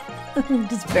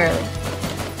 Just barely.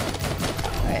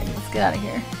 Alright, let's get out of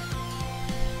here.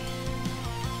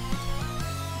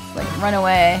 Like, run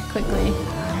away quickly.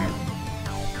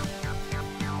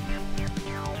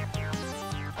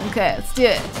 Okay, let's do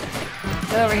it.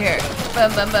 Go over here.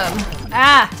 Boom, boom, boom.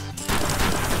 Ah!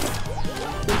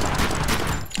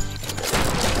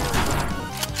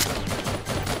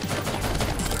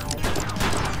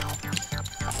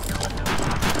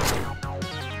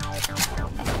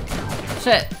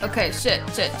 Shit. Okay, shit.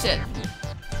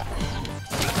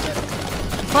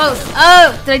 Close.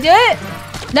 Oh, did I do it?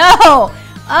 No!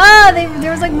 Ah,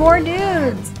 there was like more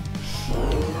dudes.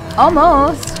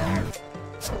 Almost.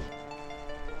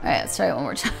 Alright, let's try it one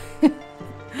more time.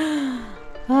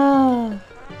 Oh.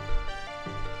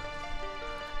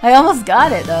 I almost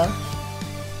got it though.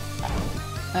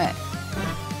 Alright.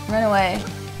 Run away.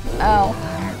 Ow.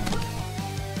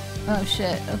 Oh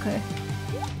shit, okay.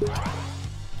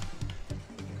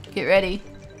 Get ready.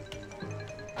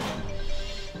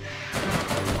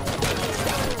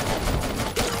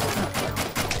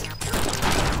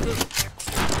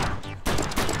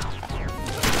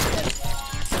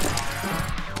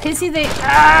 Pissy, they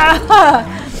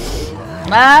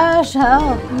Ash,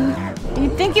 help.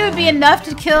 You'd think it would be enough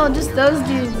to kill just those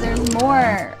dudes. There's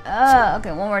more.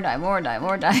 Okay, one more die.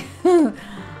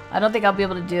 I don't think I'll be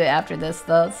able to do it after this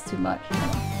though. It's too much.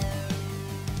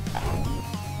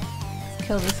 Let's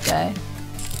kill this guy.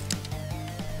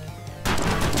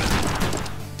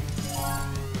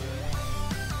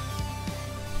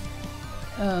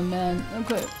 Oh man.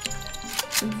 Okay.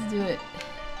 Let's do it.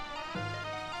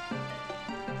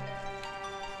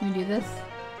 Can we do this?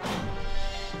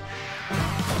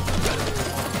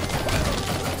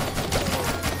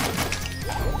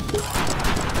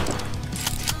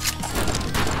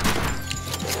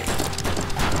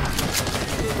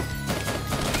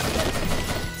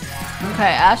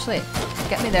 Okay, Ashley,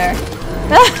 get me there.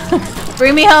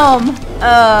 Bring me home.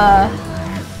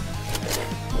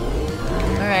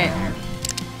 Alright.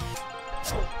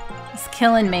 It's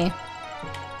killing me.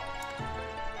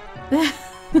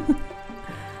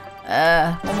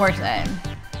 One more time.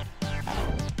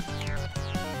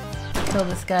 Kill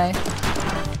this guy.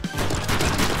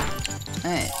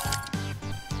 Alright.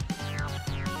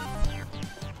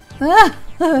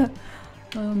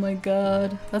 Oh my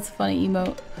god. That's a funny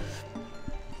emote.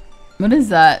 What is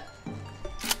that?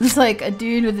 It's like a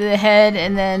dude with a head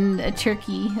and then a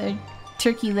turkey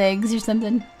legs or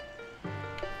something.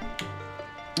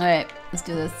 Alright, let's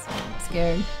do this. I'm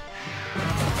scared.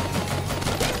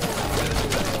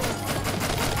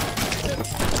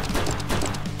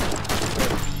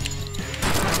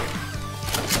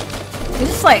 They're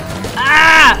just like,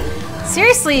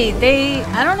 seriously,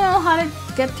 I don't know how to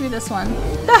get through this one.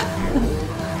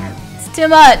 It's too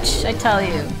much, I tell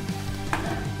you.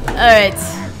 Alright.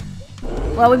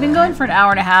 Well, we've been going for an hour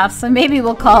and a half, so maybe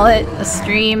we'll call it a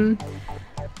stream.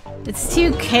 It's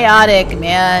too chaotic,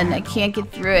 man. I can't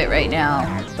get through it right now.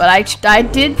 But I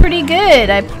did pretty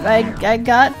good. I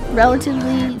got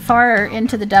relatively far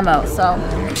into the demo, so.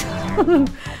 We're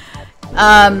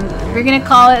gonna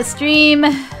call it a stream.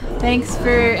 Thanks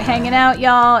for hanging out,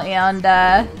 y'all, and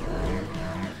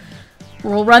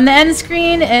we'll run the end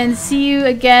screen and see you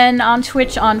again on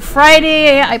Twitch on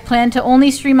Friday. I plan to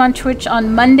only stream on Twitch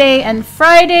on Monday and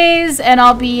Fridays, and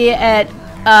I'll be at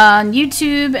on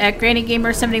YouTube at Granny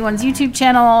Gamer 71's YouTube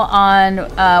channel on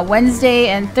Wednesday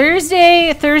and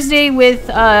Thursday. Thursday with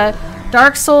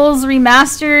Dark Souls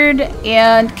Remastered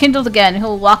and Kindled again.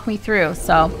 He'll walk me through.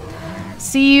 So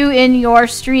see you in your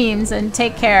streams and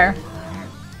take care.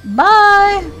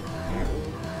 Bye!